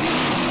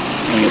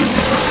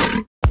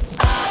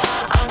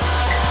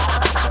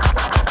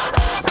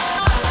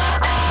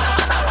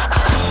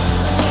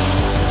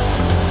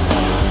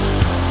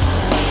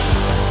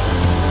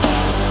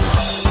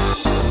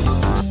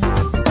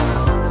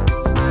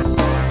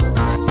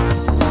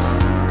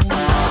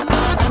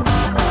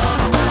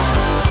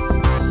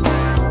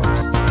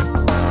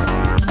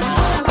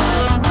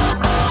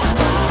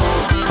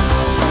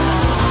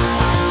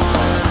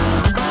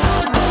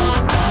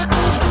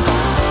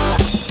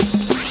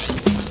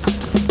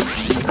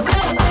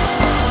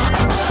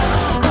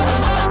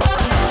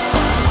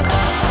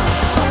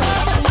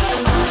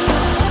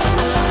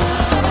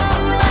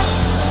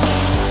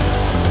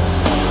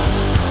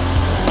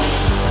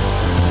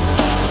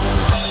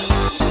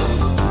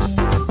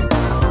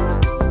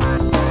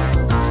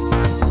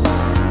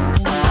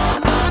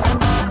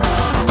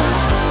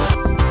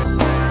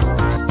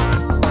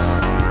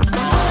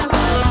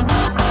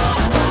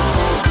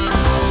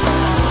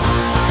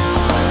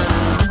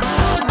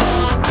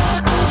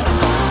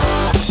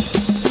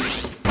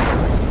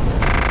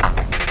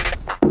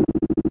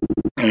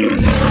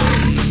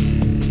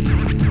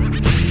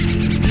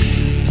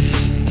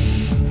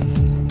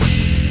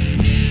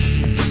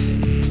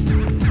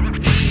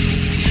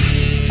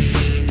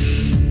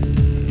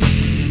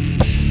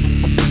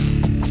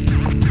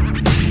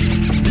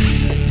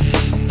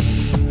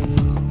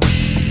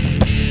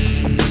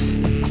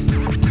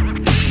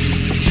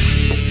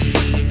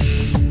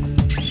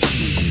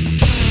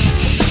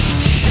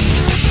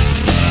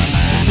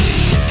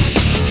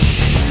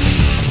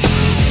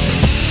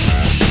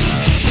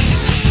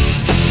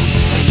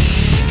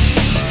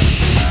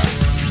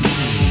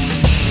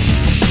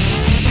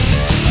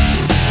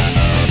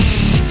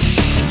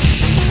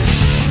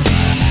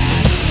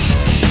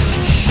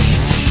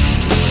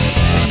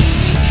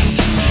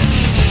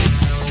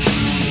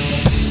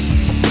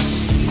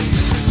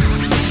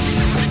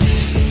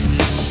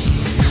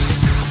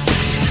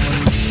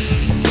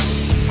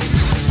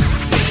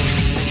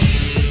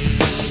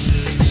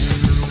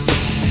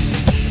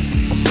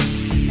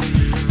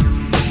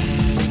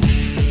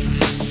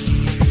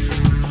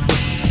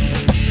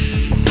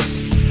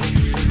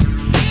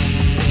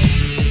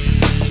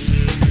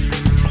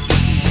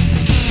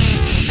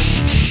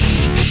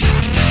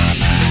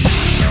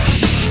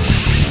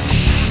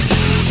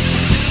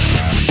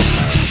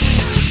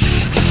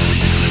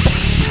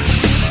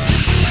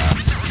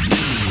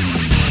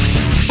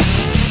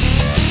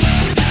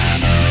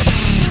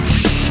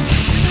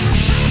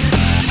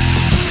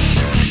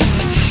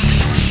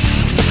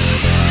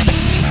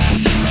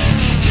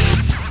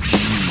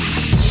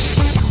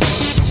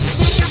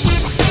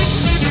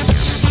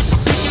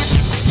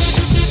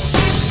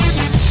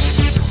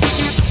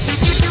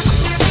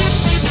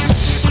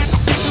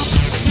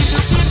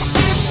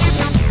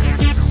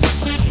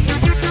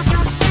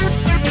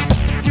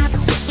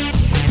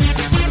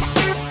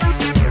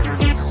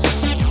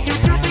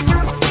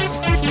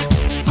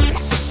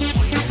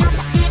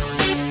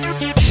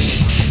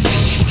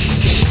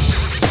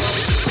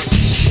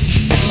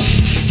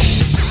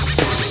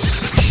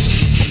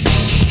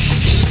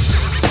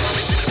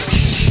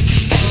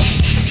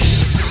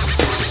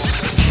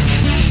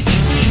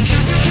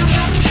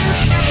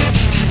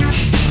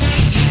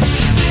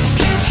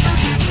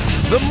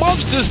 The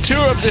Monsters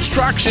Tour of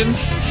Destruction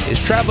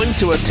is travelling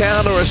to a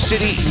town or a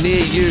city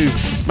near you.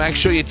 Make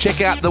sure you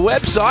check out the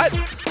website,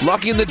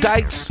 lock in the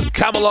dates,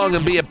 come along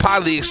and be a part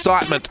of the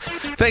excitement.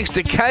 Thanks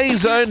to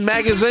K-Zone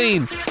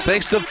Magazine.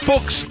 Thanks to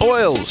Fuchs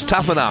Oils,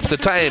 tough enough to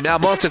tame our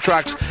monster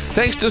trucks.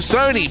 Thanks to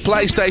Sony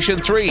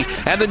PlayStation 3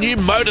 and the new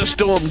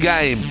MotorStorm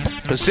game.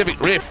 Pacific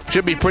Rift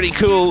should be pretty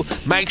cool.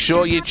 Make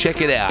sure you check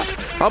it out.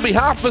 On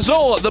behalf of us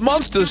all at the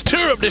Monsters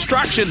Tour of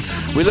Destruction,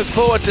 we look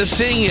forward to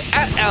seeing you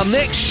at our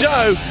next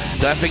show.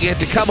 Don't forget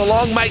to come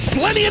along, make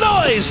plenty of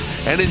noise,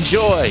 and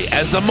enjoy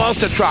as the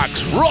monster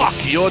trucks rock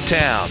your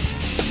town.